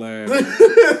why I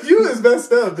laughed. You was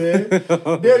messed up, man.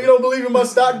 Damn, you don't believe in my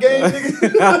stock game,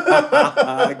 nigga?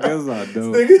 I guess I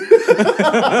don't.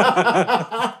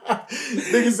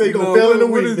 Nigga say you gonna fail in the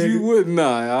week,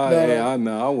 nigga. I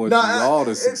know. I want all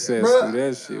the success through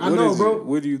that shit. I know, bro.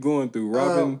 What are you going through?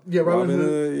 Robinhood? Yeah,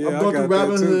 I'm going through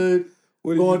Robinhood.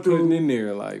 What are you putting in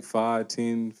there? Like 5,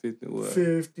 10, 50, what?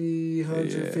 50,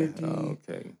 150. Yeah. Oh,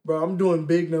 okay. Bro, I'm doing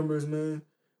big numbers, man.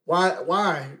 Why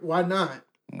not?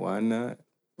 Why not?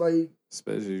 Like,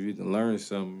 especially if you can learn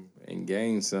something and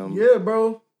gain something. Yeah,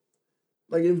 bro.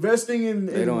 Like investing in...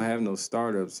 They don't have no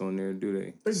startups on there,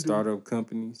 do they? Startup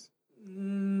companies?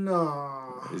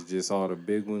 Nah. It's just all the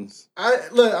big ones?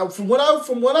 From what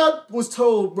I was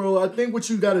told, bro, I think what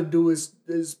you got to do is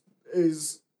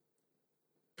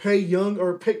pay young,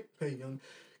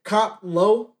 cop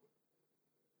low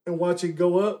and watch it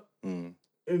go up. And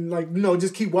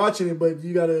just keep watching it, but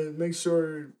you gotta make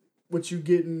sure what you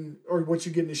getting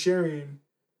to share in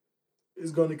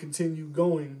is gonna continue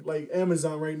going. Like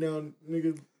Amazon right now,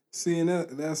 nigga. See, and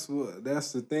that's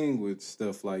the thing with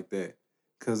stuff like that.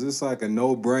 Cause it's like a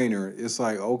no-brainer. It's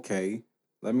like, okay,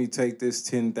 let me take this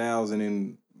 10,000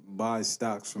 and buy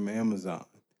stocks from Amazon.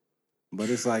 But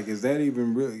it's like, is that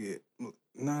even really?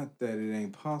 Not that it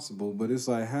ain't possible, but it's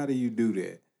like, how do you do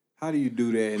that? How do you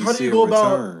do that and see a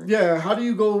return? How do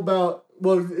you go about?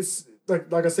 Well, it's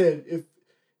like I said, if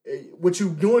what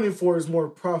you're doing it for is more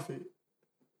profit,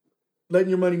 letting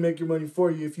your money make your money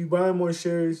for you. If you buy more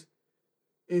shares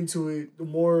into it, the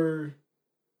more.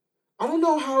 I don't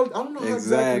know how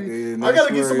exactly. I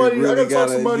gotta get somebody. Really I gotta talk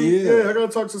to somebody. Yeah, I gotta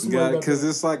talk to somebody. Because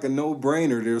it's like a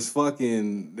no-brainer.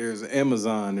 There's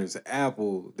Amazon, there's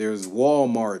Apple, there's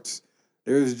Walmart's.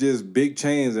 There's just big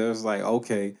chains that it's like,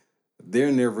 okay,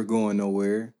 they're never going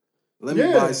nowhere. Let me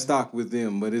buy stock with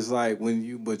them. But it's like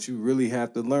you really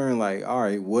have to learn, like, all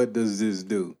right, what does this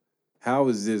do? How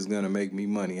is this gonna make me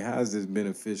money? How is this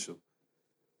beneficial?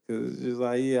 Because it's just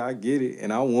like, yeah, I get it,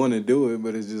 and I want to do it,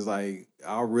 but it's just like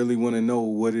I really want to know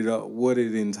what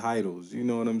it entitles. You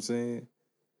know what I'm saying?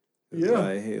 It's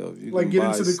like, hell, you like get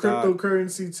into the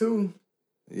cryptocurrency too.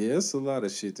 Yeah, it's a lot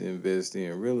of shit to invest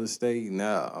in. Real estate,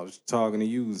 I was talking to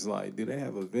you, it's like, do they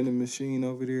have a vending machine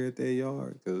over there at their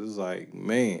yard? Because it's like,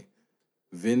 man,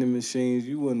 vending machines,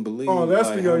 you wouldn't believe. Oh, that's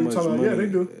the yard you're talking about. Yeah, they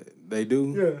do. They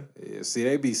do? Yeah. See,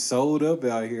 they be sold up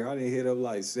out here. I done hit up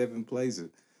like 7 places.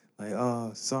 Like,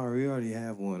 sorry, we already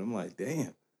have one. I'm like,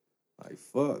 damn. Like,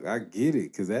 fuck, I get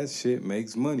it, because that shit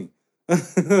makes money.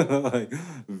 Like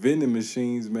vending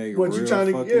machines make real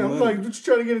fucking money. I'm like, what you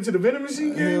trying to get into the vending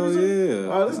machine game? Hell yeah!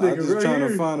 Oh, this nigga I'm just trying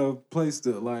to find a place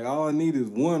to all I need is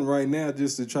one right now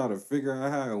just to try to figure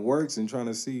out how it works and trying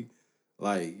to see,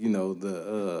 like, you know,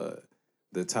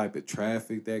 the type of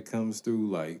traffic that comes through,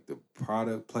 like the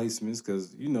product placements,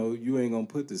 because you know you ain't gonna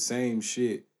put the same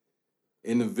shit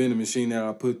in the vending machine that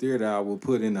I put there that I would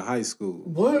put in the high school.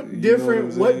 What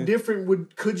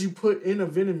different could you put in a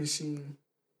vending machine?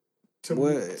 You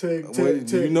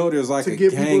know, there's like a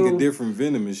gang of different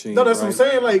vending machines. No, that's what I'm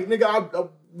saying. Like, nigga,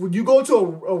 when you go to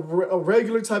a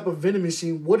regular type of vending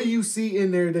machine, what do you see in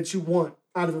there that you want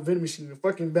out of a vending machine? A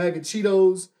fucking bag of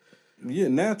Cheetos. Yeah,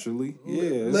 naturally. Yeah,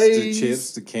 it's Lay's, the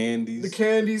chips, the candies. The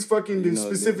candies, the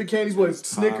specific candies, what,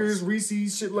 Snickers, Pops.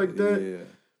 Reese's, shit like that. Yeah,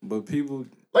 but people...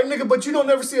 Like, nigga, but you don't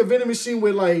never see a vending machine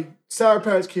with, like, Sour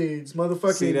Patch Kids,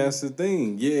 motherfucking... See, that's the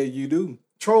thing. Yeah, you do.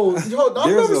 Trolls. Yo, I've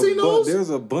never seen those.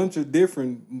 There's a bunch of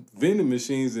different vending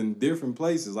machines in different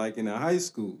places, like in a high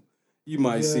school. you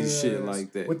might see shit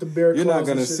like that. With the bear You're not claws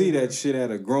gonna and shit see in that there. shit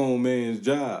at a grown man's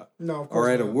job. No, of course or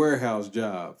at not. a warehouse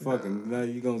job. Fucking now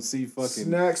you gonna see fucking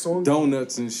snacks on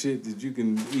donuts and shit that you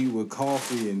can eat with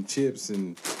coffee and chips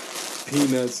and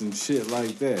peanuts and shit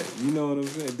like that. You know what I'm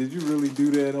saying? Did you really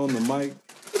do that on the mic?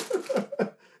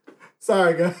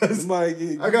 Sorry, guys.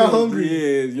 Somebody, I got hungry.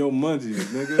 Yeah, your munchies,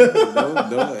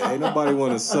 nigga. no, ain't nobody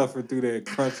want to suffer through that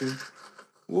crunching.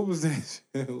 What was that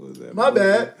shit? What was that My movie?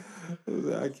 bad. What was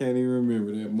that? I can't even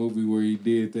remember that movie where he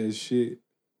did that shit.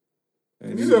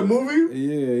 And You said a movie?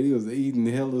 Yeah, he was eating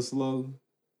hella slow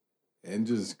and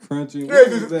just crunching. Yeah, What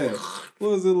was that?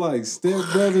 What was it like? Step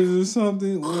Brothers or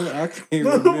something? Well, I can't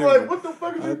remember. Like, what the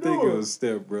fuck is you doing? I think it was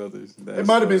Step Brothers. It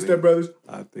might have been Step Brothers.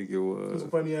 I think it was. It was a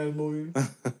funny ass movie.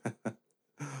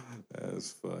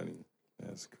 That's funny.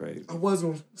 That's crazy. I was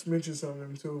going to mention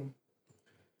something too.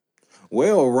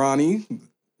 Well, Ronnie,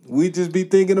 we just be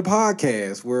thinking a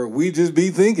podcast where we just be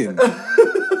thinking.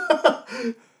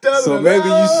 So maybe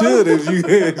you should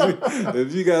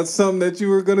if you got something that you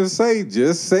were gonna say,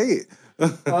 just say it.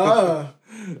 Now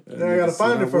I gotta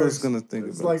find it first. I was gonna think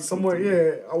it's about like somewhere.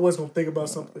 Yeah, I was gonna think about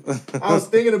something. I was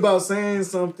thinking about saying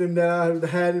something that I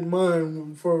had in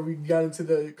mind before we got into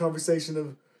the conversation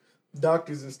of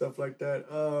doctors and stuff like that.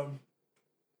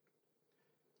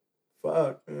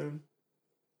 Fuck, man.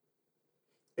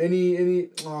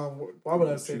 Why would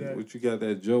I say that? What you got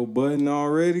that Joe Budden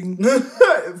already?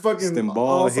 Fucking it's them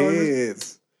bald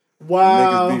heads.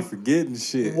 Wow. Niggas be forgetting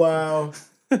shit. Wow.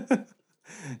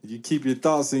 You keep your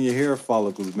thoughts in your hair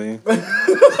follicles, man.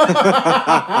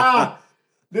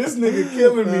 This nigga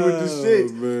killing me with this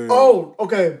shit. Man. Oh,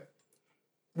 okay.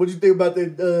 What'd you think about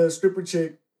that stripper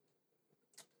chick?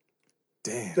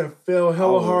 Damn. That fell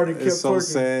hella hard and kept It's so twerking.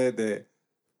 sad that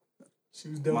She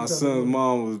was my son's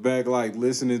mom was back like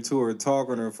listening to her talk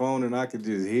on her phone and I could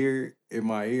just hear it in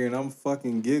my ear and I'm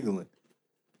fucking giggling.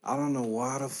 I don't know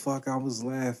why the fuck I was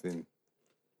laughing.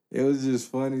 It was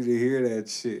just funny to hear that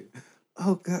shit.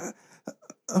 Oh God,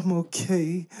 I'm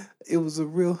okay. It was a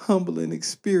real humbling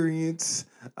experience.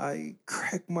 I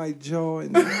cracked my jaw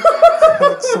and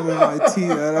cracked some of my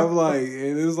teeth. And I'm like,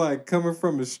 and it's like coming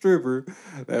from a stripper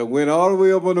that went all the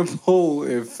way up on the pole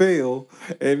and fell.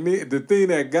 And the thing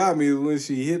that got me is when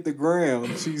she hit the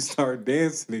ground, she started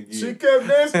dancing again. She kept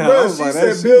dancing, bro. She like,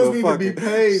 said bills need to be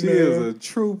paid, she man. is a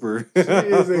trooper.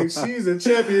 She's a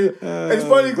champion. It's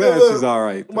funny because because she's all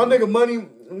right. My nigga Money,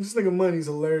 this nigga Money's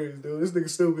hilarious, dude. This nigga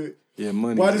stupid. Yeah,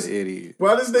 Money's an idiot.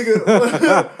 Why this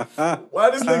nigga?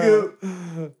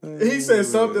 He said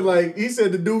something like, he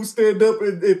said the dude stand up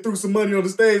and threw some money on the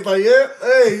stage. Like, yeah,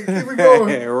 hey, keep it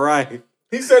going. Right.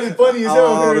 He said it funny as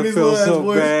hell hearing his little ass so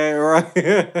voice. bad, right?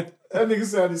 That nigga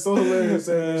sounded so hilarious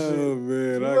saying that shit. Oh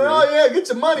man, Oh yeah, get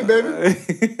your money, baby.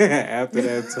 After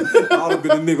that, I would have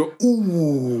been a nigga.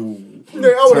 Ooh. Yeah,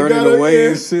 I turning got away her,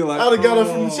 and shit. Like, I would have got her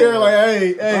from the chair like,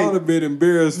 hey. I would have been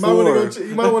embarrassed for her.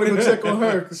 You might want to go check on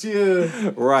her because she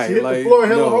right, she hit like the floor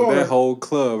hella hard. That whole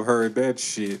club heard that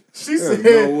shit. She There's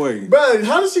said, no way. Bro,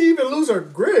 how did she even lose her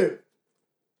grip?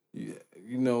 Yeah,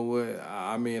 you know what?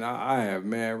 I mean, I have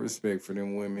mad respect for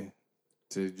them women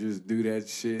to just do that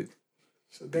shit.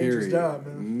 It's a dangerous job,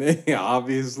 man. Yeah,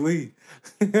 obviously.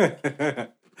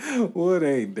 What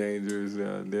ain't dangerous,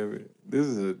 damn it? This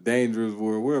is a dangerous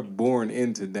world. We're born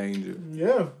into danger.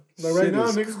 Yeah. Like right now,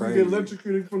 niggas can get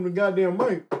electrocuted from the goddamn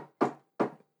mic.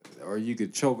 Or you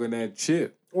could choke on that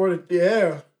chip. Or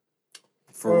yeah.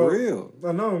 For real.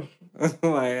 I know.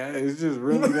 Like, it's just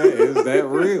really that. It's that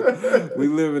real. We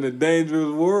live in a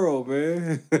dangerous world,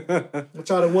 man. I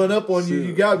try to one up on you.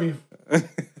 You got me.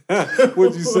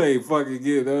 What'd you say? Fucking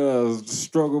get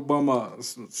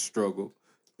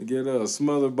get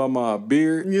smothered by my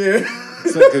beard. Yeah.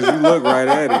 Because you look right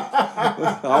at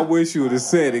it. I wish you would have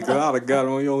said it because I'd have got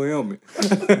on your helmet.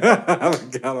 I'd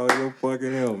have got on your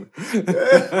fucking helmet.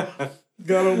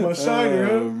 Got on my shiner,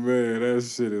 huh? Oh, man, that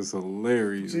shit is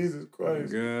hilarious. Jesus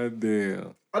Christ. God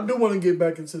damn. I do want to get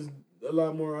back into a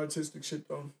lot more artistic shit,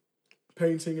 though.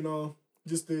 Painting and all.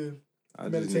 Just to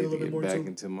meditate a little bit more, back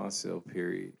into myself,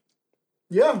 period.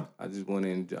 Yeah. I just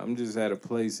want to I'm just at a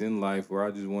place in life where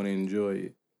I just want to enjoy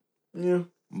it. Yeah.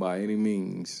 By any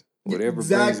means. Whatever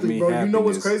exactly, brings me bro. happiness. You know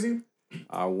what's crazy?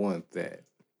 I want that.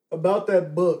 About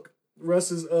that book,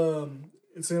 Russ's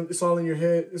it's all in your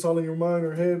head, it's all in your mind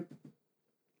or head.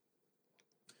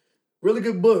 Really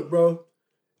good book, bro.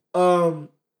 I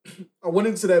went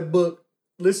into that book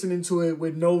listening to it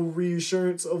with no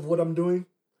reassurance of what I'm doing.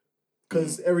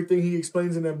 Because everything he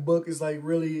explains in that book is like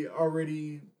really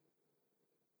already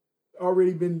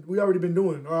been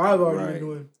doing, or I've already been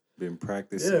doing. Been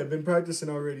practicing. Yeah, been practicing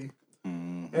already.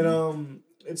 Mm-hmm. And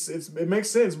it makes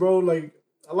sense, bro. Like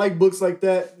I like books like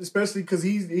that, especially because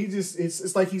he just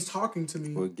it's like he's talking to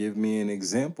me. Well, give me an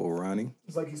example, Ronnie.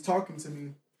 It's like he's talking to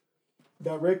me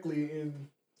directly and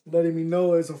letting me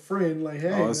know as a friend, like,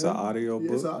 hey, it's an audio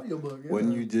book. It's an audio book. Yeah.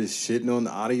 Wasn't you just shitting on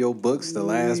the audio books the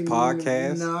last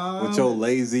podcast with your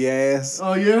lazy ass?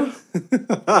 Oh yeah,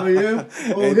 oh yeah.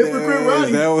 Oh, hypocrite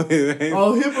Ronnie.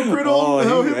 Oh,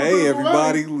 hypocrite. Hey,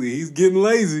 everybody, he's getting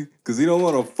lazy because he don't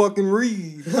want to fucking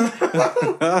read.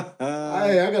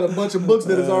 Hey, I got a bunch of books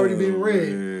that has already been read.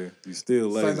 Man. You still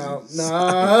lazy?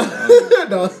 Nah.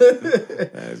 No.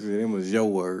 Them was your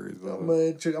words. I'm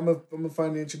gonna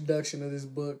find the introduction of this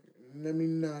book. Let me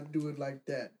not do it like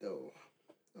that though.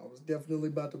 I was definitely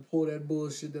about to pull that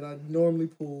bullshit that I normally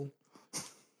pull.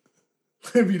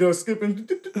 Skipping.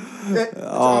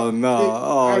 Oh no!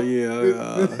 Oh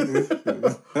yeah.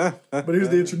 But here's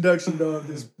the introduction though of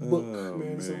this book,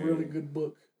 man. It's a really good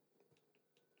book.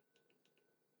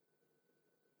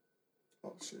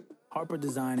 Oh shit. Harper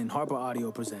Design and Harper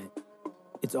Audio present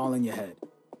It's All in Your Head.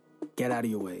 Get Out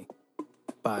of Your Way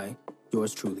by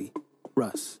yours truly,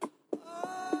 Russ.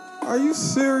 Are you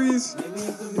serious?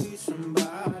 This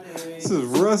is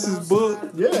Russ's book?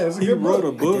 Yeah, it's a good book. He wrote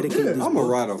a book? Yeah. I'm going to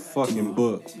write a fucking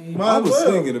book. I was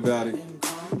thinking about it.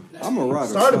 I'm going to write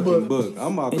a fucking book.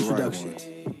 I'm about to write one.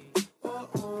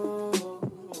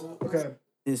 Okay.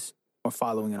 Or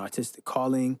following an artistic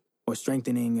calling or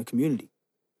strengthening a community.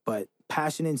 But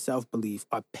passion and self-belief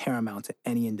are paramount to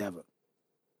any endeavor.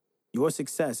 Your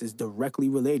success is directly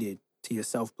related to your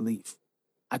self-belief.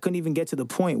 I couldn't even get to the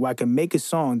point where I could make a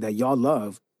song that y'all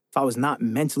love if I was not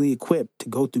mentally equipped to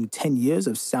go through 10 years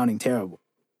of sounding terrible.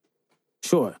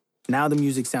 Sure, now the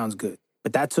music sounds good,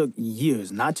 but that took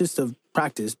years, not just of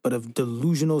practice, but of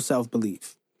delusional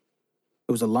self-belief.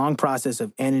 It was a long process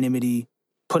of anonymity,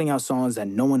 putting out songs that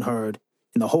no one heard,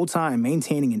 and the whole time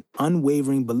maintaining an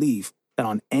unwavering belief that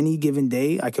on any given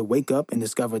day, I could wake up and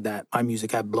discover that my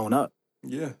music had blown up.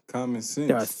 Yeah, common sense.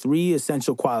 There are 3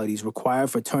 essential qualities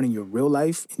required for turning your real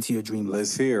life into your dream life.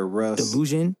 Let's hear, Russ.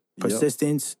 Delusion,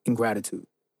 persistence, and gratitude.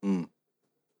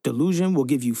 Delusion will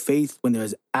give you faith when there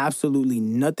is absolutely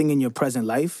nothing in your present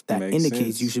life that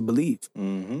indicates you should believe.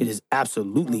 It is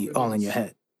absolutely all in your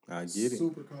head. I get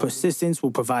it. Persistence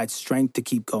will provide strength to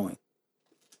keep going.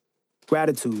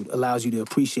 Gratitude allows you to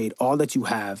appreciate all that you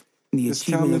have and the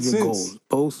achievement of your goals,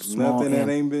 both small Nothing and...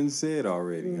 that ain't been said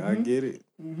already. I get it.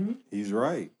 He's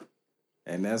right.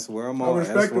 And that's where I'm at. I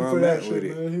respect him for that shit,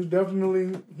 man. He's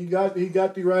definitely, he got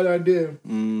the right idea.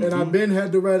 And I've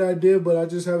had the right idea, but I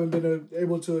just haven't been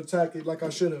able to attack it like I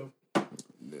should have.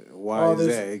 Why is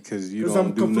that? Because you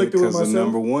don't do it because of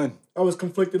number one. I was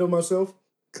conflicted of myself.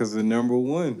 Because of number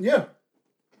one. Yeah.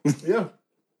 Yeah.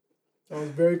 I was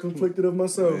very conflicted of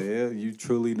myself. Yeah, you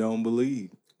truly don't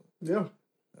believe. Yeah.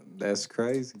 That's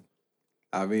crazy.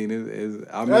 I mean,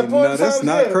 that's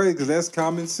not crazy because that's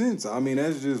common sense. I mean,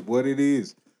 that's just what it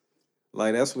is.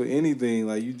 Like, that's with anything.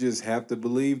 Like, you just have to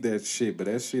believe that shit. But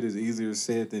that shit is easier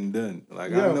said than done.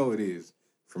 Like, I know it is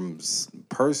from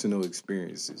personal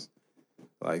experiences.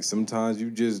 Like, sometimes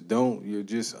you just don't. You're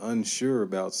just unsure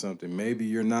about something. Maybe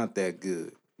you're not that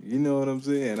good. You know what I'm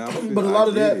saying? But a lot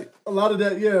of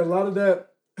that,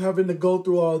 having to go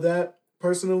through all that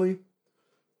personally,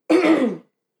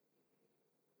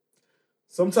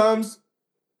 sometimes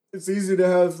it's easy to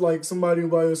have like somebody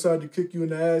by your side to kick you in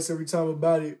the ass every time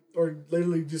about it, or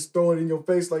literally just throw it in your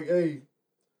face like, hey,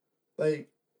 like,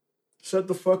 shut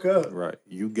the fuck up. Right.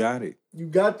 You got it. You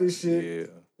got this shit.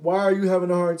 Yeah. Why are you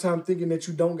having a hard time thinking that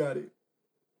you don't got it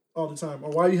all the time?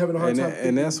 Or why are you having a hard time thinking?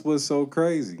 And that's what's so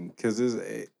crazy, because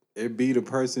it be the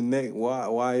person next.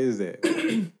 Why is that?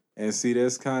 And see,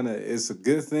 that's kind of, it's a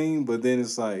good thing, but then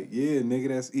it's like, yeah, nigga,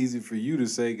 that's easy for you to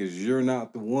say because you're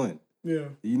not the one. Yeah.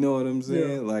 You know what I'm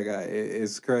saying? Yeah. Like,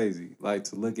 it's crazy, like,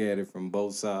 to look at it from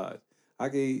both sides.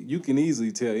 You can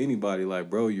easily tell anybody, like,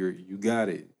 bro, you got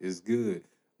it. It's good.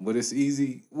 But it's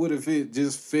easy. What if it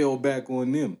just fell back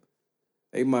on them?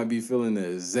 They might be feeling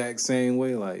the exact same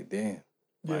way, like, damn.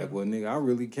 Yeah. Like, well, nigga, I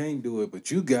really can't do it,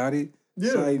 but you got it.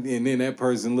 Yeah. Like, and then that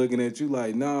person looking at you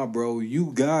like, nah, bro,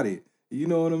 you got it. You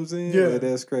know what I'm saying? Yeah. Like,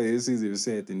 that's crazy. It's easier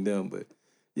said than done, but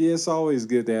yeah, it's always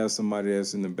good to have somebody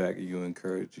that's in the back of you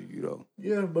encourage you know.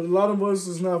 Yeah, but a lot of us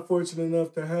is not fortunate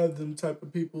enough to have them type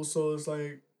of people, so it's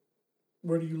like,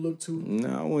 where do you look to?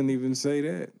 No, I wouldn't even say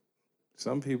that.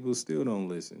 Some people still don't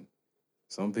listen.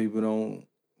 Some people don't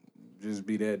just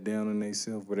be that down on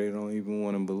themselves where they don't even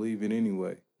want to believe it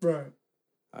anyway. Right.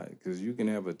 Because you can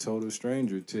have a total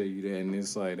stranger tell you that, and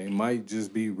it's like they might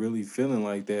just be really feeling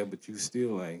like that, but you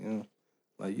still like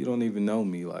you don't even know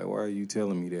me. Like, why are you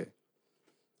telling me that?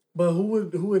 But who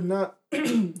would not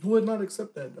who would not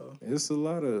accept that though? It's a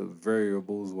lot of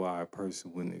variables why a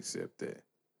person wouldn't accept that.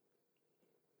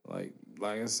 Like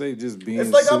I say, just being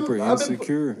It's like super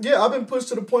insecure. I've been pushed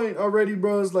to the point already,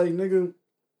 bro. It's like, nigga,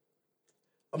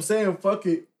 I'm saying fuck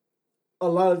it a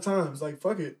lot of times. Like,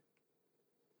 fuck it.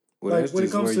 Well, like,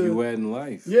 that's just where you at in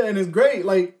life. Yeah, and it's great.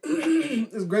 Like,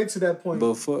 it's great to that point.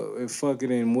 But fuck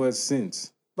it in what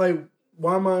sense? Like,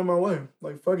 why am I in my way?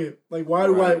 Like, fuck it. Like, why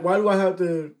do I have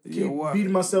to keep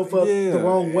beating myself up the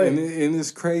wrong way? And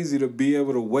it's crazy to be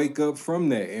able to wake up from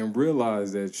that and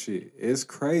realize that shit. It's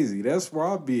crazy. That's where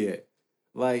I'll be at.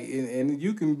 Like, and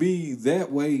you can be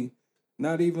that way,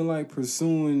 not even like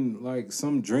pursuing like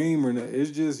some dream or not.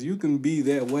 It's just you can be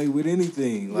that way with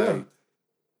anything. Like,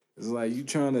 it's like you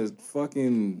trying to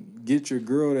fucking get your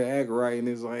girl to act right, and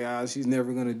it's like, she's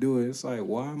never gonna do it. It's like,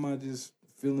 why am I just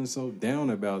feeling so down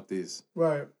about this?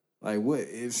 Right. Like, what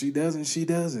if she doesn't? She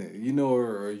doesn't. You know,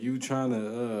 or you trying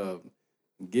to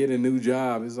get a new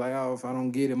job? It's like, if I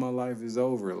don't get it, my life is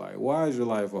over. Like, why is your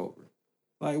life over?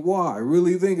 Like, why?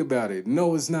 Really think about it.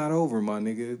 No, it's not over, my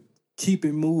nigga. Keep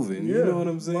it moving. Yeah. You know what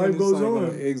I'm saying? Life goes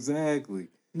on. Exactly.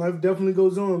 Life definitely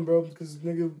goes on, bro. Because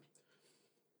nigga,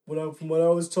 from what I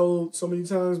was told so many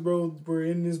times, bro, we're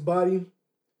in this body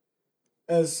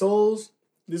as souls.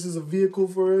 This is a vehicle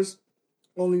for us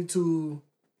only to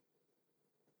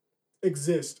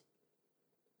exist.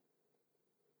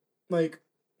 Like,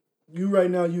 you right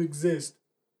now, you exist.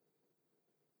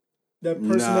 That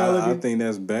personality. Nah, I think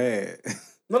that's bad.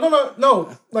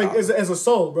 No. Like as a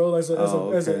soul, bro. As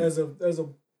a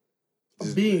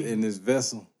being in this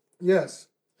vessel. Yes.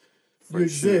 For you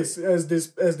exist sure. as this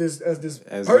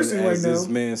person right now. As this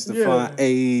man, Stefan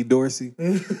A. Dorsey.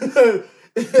 I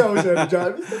was trying to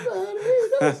drive.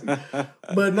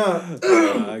 But nah.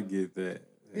 I get that.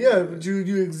 Yeah, but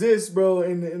you exist, bro,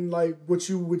 and like what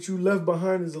you left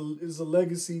behind is a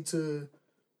legacy to,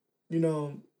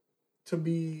 to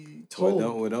be told.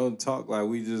 Well, don't talk like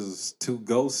we just two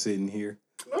ghosts sitting here.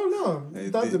 No.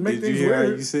 Not to make did things you hear weird.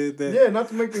 How you said that? Yeah, not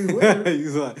to make things weird.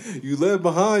 you left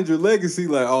behind your legacy,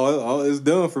 like, it's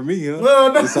done for me, huh?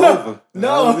 No, it's over.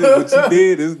 No, what you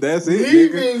did that's it.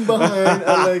 Leaving behind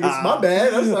a legacy. My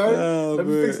bad. I'm sorry. Let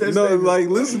me fix that. No, like,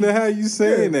 listen to how you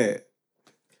saying that.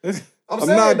 I'm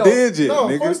saying, not dead yet, no,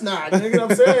 nigga. Of course not, nigga.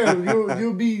 I'm saying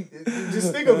you'll be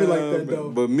just think of it like that though.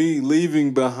 But me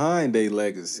leaving behind a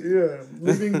legacy. Yeah,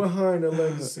 leaving behind a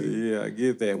legacy. Yeah, I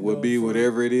get that. Would be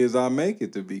whatever it is I make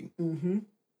it to be. Mm-hmm.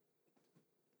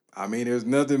 I mean, there's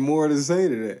nothing more to say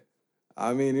to that.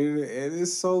 I mean, it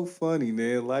is so funny,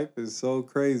 man. Life is so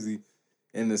crazy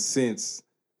in the sense,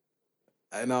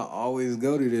 and I always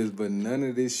go to this, but none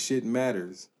of this shit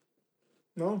matters.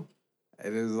 No.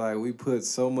 It is like we put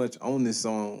so much onus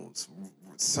on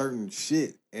certain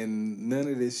shit, and none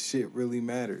of this shit really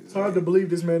matters. It's hard to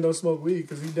believe this man don't smoke weed,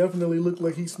 because he definitely looked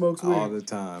like he smokes weed. All the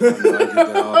time. I know I get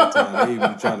that all the time. They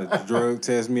even trying to drug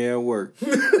test me at work.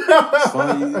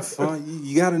 It's fine.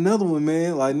 You got another one,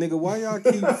 man. Like, nigga, why y'all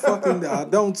keep fucking... I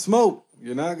don't smoke.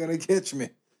 You're not going to catch me.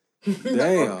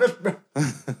 Damn.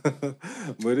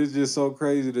 But it's just so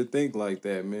crazy to think like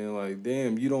that, man. Like,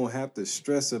 damn, you don't have to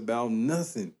stress about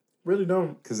nothing. Really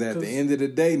don't. Because at the end of the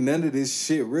day, none of this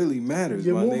shit really matters,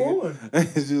 my move nigga. On.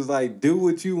 It's just like, do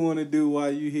what you want to do while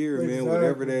you here, man,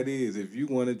 whatever that is. If you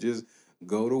want to just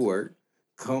go to work,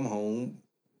 come home,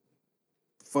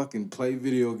 fucking play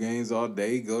video games all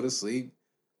day, go to sleep,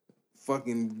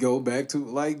 fucking go back to,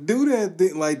 like, do that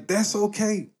thing. Like, that's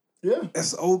okay. Yeah.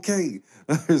 That's okay.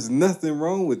 There's nothing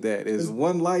wrong with that. It's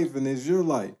one life and it's your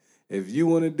life. If you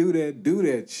want to do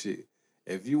that shit.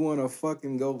 If you want to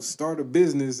fucking go start a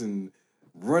business and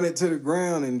run it to the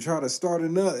ground and try to start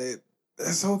another,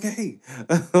 that's okay.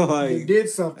 Like, you did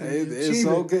something. It's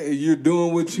okay. You're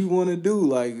doing what you want to do.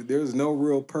 Like, there's no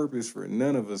real purpose for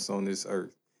none of us on this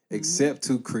earth except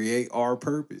to create our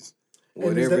purpose.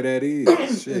 Whatever that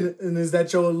is. Shit. And is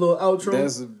that your little outro?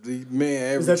 That's the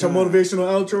man. Is that your motivational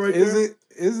outro right there?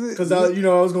 Is it? Because I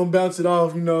was gonna bounce it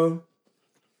off.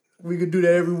 We could do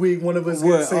that every week. One of us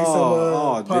can say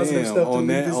some positive stuff on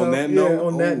that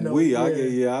note.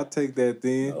 I'll take that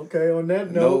then. Okay, on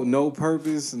that note. No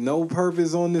purpose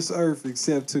on this earth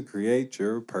except to create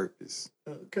your purpose.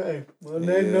 Okay. On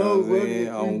that note,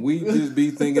 we just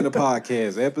be thinking the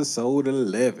podcast, episode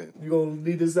 11. You gonna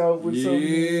lead us out with something?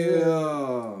 Yeah.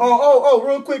 Oh,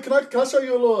 real quick, can I show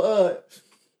you a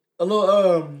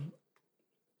little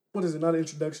what is it? Not an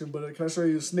introduction, but can I show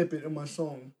you a snippet of my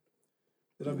song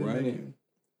that I've been making?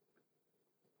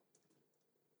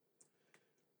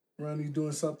 Ronnie's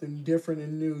doing something different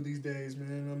and new these days,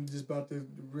 man. I'm just about to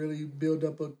really build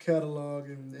up a catalog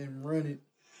and run it.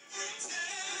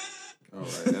 All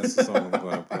right, that's the song I'm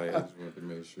going to play. I just wanted to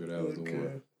make sure that was the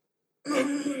one.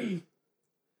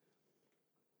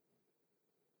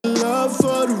 Love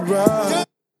for the ride.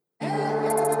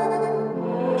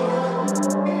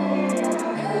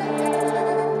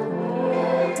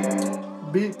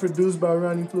 Beat produced by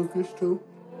Ronnie Flukish too.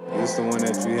 This the one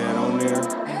that you had on there?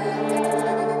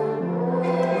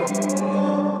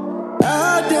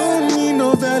 I don't need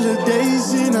no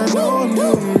validation. I know I'm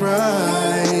doing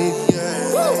right.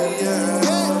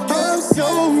 I'm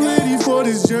so ready for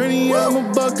this journey.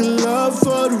 I'ma buckle up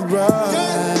for the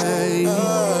ride.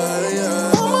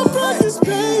 I'ma practice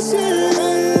patience.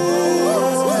 How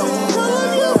long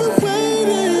you been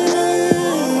waiting?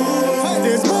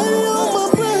 There's money on my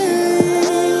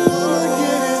brain. I'ma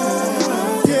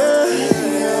get it.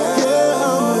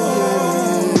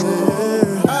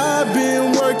 I've been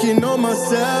working on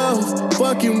myself.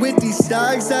 Fucking with these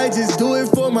stocks, I just do it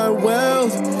for my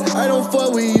wealth. I don't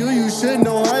fuck with you, you should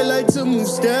know I like to move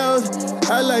stealth.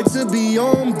 I like to be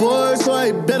on board, so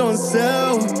I bet on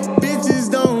self. Bitches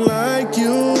don't like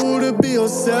you to be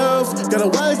yourself. Gotta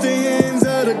watch the hands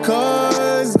of the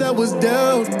cards that was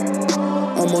dealt.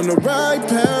 I'm on the right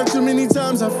path, too many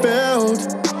times I failed.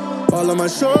 All of my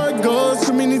short goals,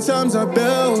 too many times I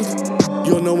bailed.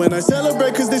 You'll know when I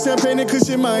celebrate, cause there's champagne and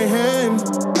cushion in my hand.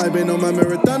 I've been on my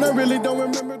marathon, I really don't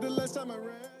remember the last time I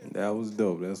ran. That was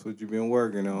dope. That's what you've been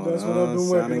working on. That's what I've been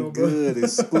working on, bro. Sounding good.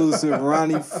 Exclusive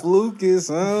Ronnie Flukus,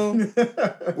 huh?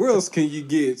 Where else can you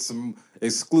get some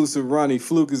exclusive Ronnie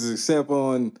Flukus except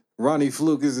on Ronnie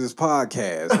Flukus'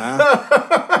 podcast,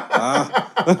 huh?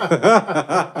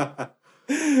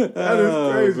 That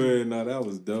is crazy. Man, no, that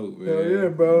was dope, man. Hell yeah,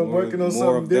 bro. I'm working on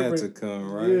something different. More of that to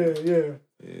come, right? Yeah.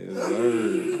 Yes,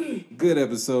 sir. Good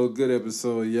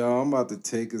episode, y'all. I'm about to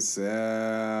take us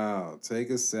out.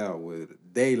 Take us out with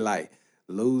Daylight,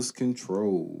 Lose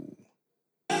Control.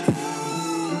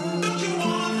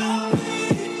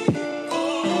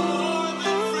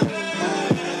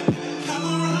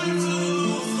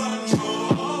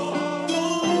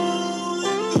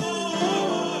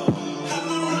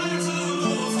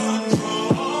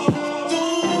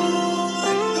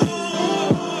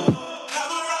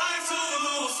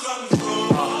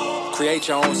 Create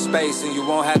your own space and you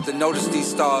won't have to notice these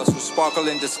stars who sparkle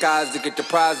in disguise to get the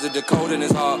prize. The decoding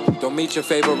is hard. Don't meet your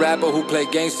favorite rapper who play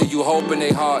gangster, you hoping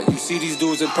they hard. You see these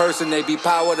dudes in person, they be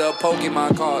powered up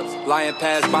Pokemon cards. Lying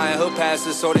past buying hood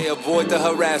passes so they avoid the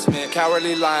harassment.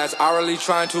 Cowardly lions, hourly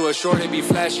trying to assure they be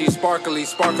flashy, sparkling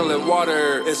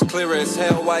water. It's clear as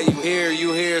hell why you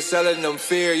hear selling them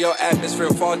fear. Your atmosphere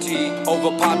faulty,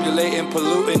 overpopulating,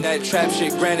 polluting that trap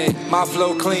shit. Granted, my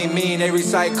flow clean, mean, they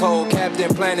recycle,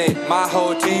 Captain Planet. My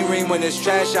whole team ring when it's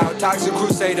trash out. Toxic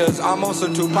crusaders, I'm on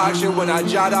some Tupac shit. When I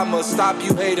jot, I'ma stop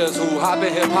you haters who hop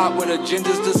in hip-hop with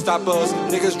agendas to stop us.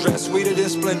 Niggas dress sweeter than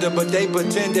Splendor, but they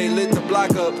pretend they lit the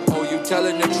block up. Oh, you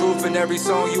telling the truth in every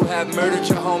song you have murdered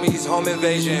your homies. Home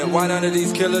invasion, why none of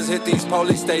these killers hit these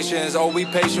police stations? Oh, we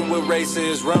patient with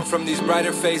races, run from these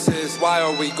brighter faces. Why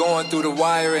are we going through the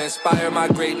wire? Inspire my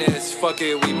greatness. Fuck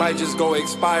it, we might just go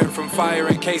expire from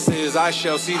firing cases. I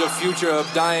shall see the future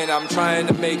of dying, I'm trying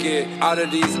to make it out of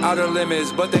these outer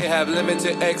limits, but they have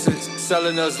limited exits.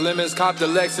 Selling us limits, cop the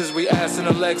Lexus, we asking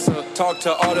Alexa. Talk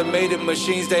to automated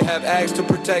machines, they have acts to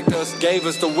protect us. Gave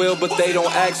us the will, but they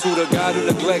don't ask who the God who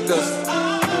neglect us.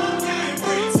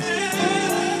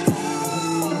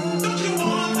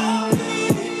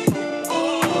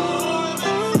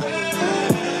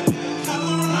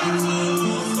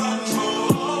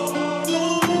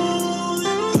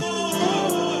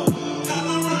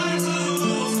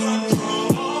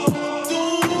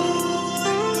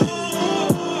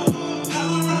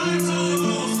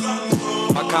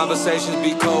 Conversations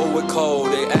be cold with cold.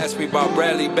 They ask me about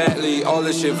Bradley Batley. All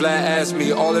this shit Vlad asked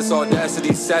me. All this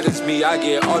audacity saddens me. I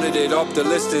get audited off the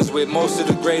listings with most of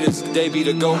the greatest. They be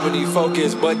the go when he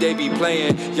focus, but they be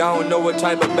playing. Y'all don't know what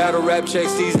type of battle rap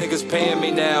checks these niggas paying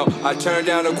me now. I turned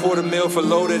down $250,000 for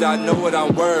loaded. I know what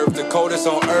I'm worth. The coldest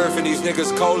on earth and these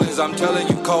niggas colons. I'm telling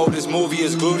you cold. This movie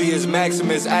is gluteus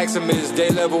maximus. Aximus. Day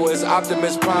level is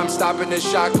Optimus Prime. Stopping the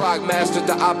shot clock. Mastered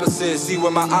the opposite. See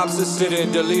where my ops are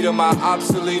sitting. Delete them. My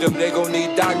obsolete them. They gon'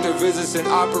 need doctor visits and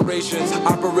operations.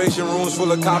 Operation rooms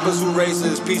full of coppers who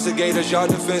races. Piece of gators, y'all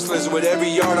defenseless. With every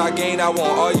yard I gain, I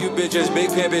want all you bitches. Big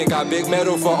pimpin', got big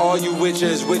metal for all you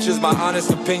witches. Which is my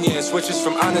honest opinion. Switches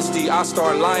from honesty, I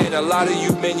start lying. A lot of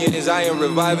you minions, I am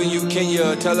reviving you,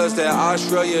 Kenya. Tell us that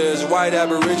Australia is white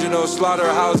aboriginal.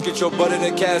 Slaughterhouse, get your butt in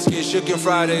a casket. Shookin'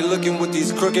 Friday, looking with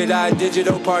these crooked-eyed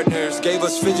digital partners. Gave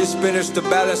us fidget spinners to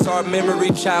balance our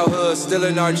memory childhood. Still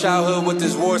in our childhood with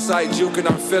this war site, juking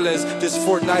our feelings. This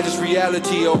Fortnite is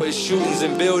reality, oh, it's shootings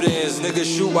in buildings.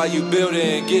 Niggas shoot while you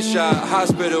building, get shot,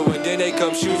 hospital, and then they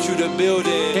come shoot you the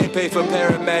building. Can't pay for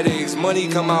paramedics, money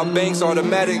come out banks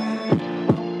automatic.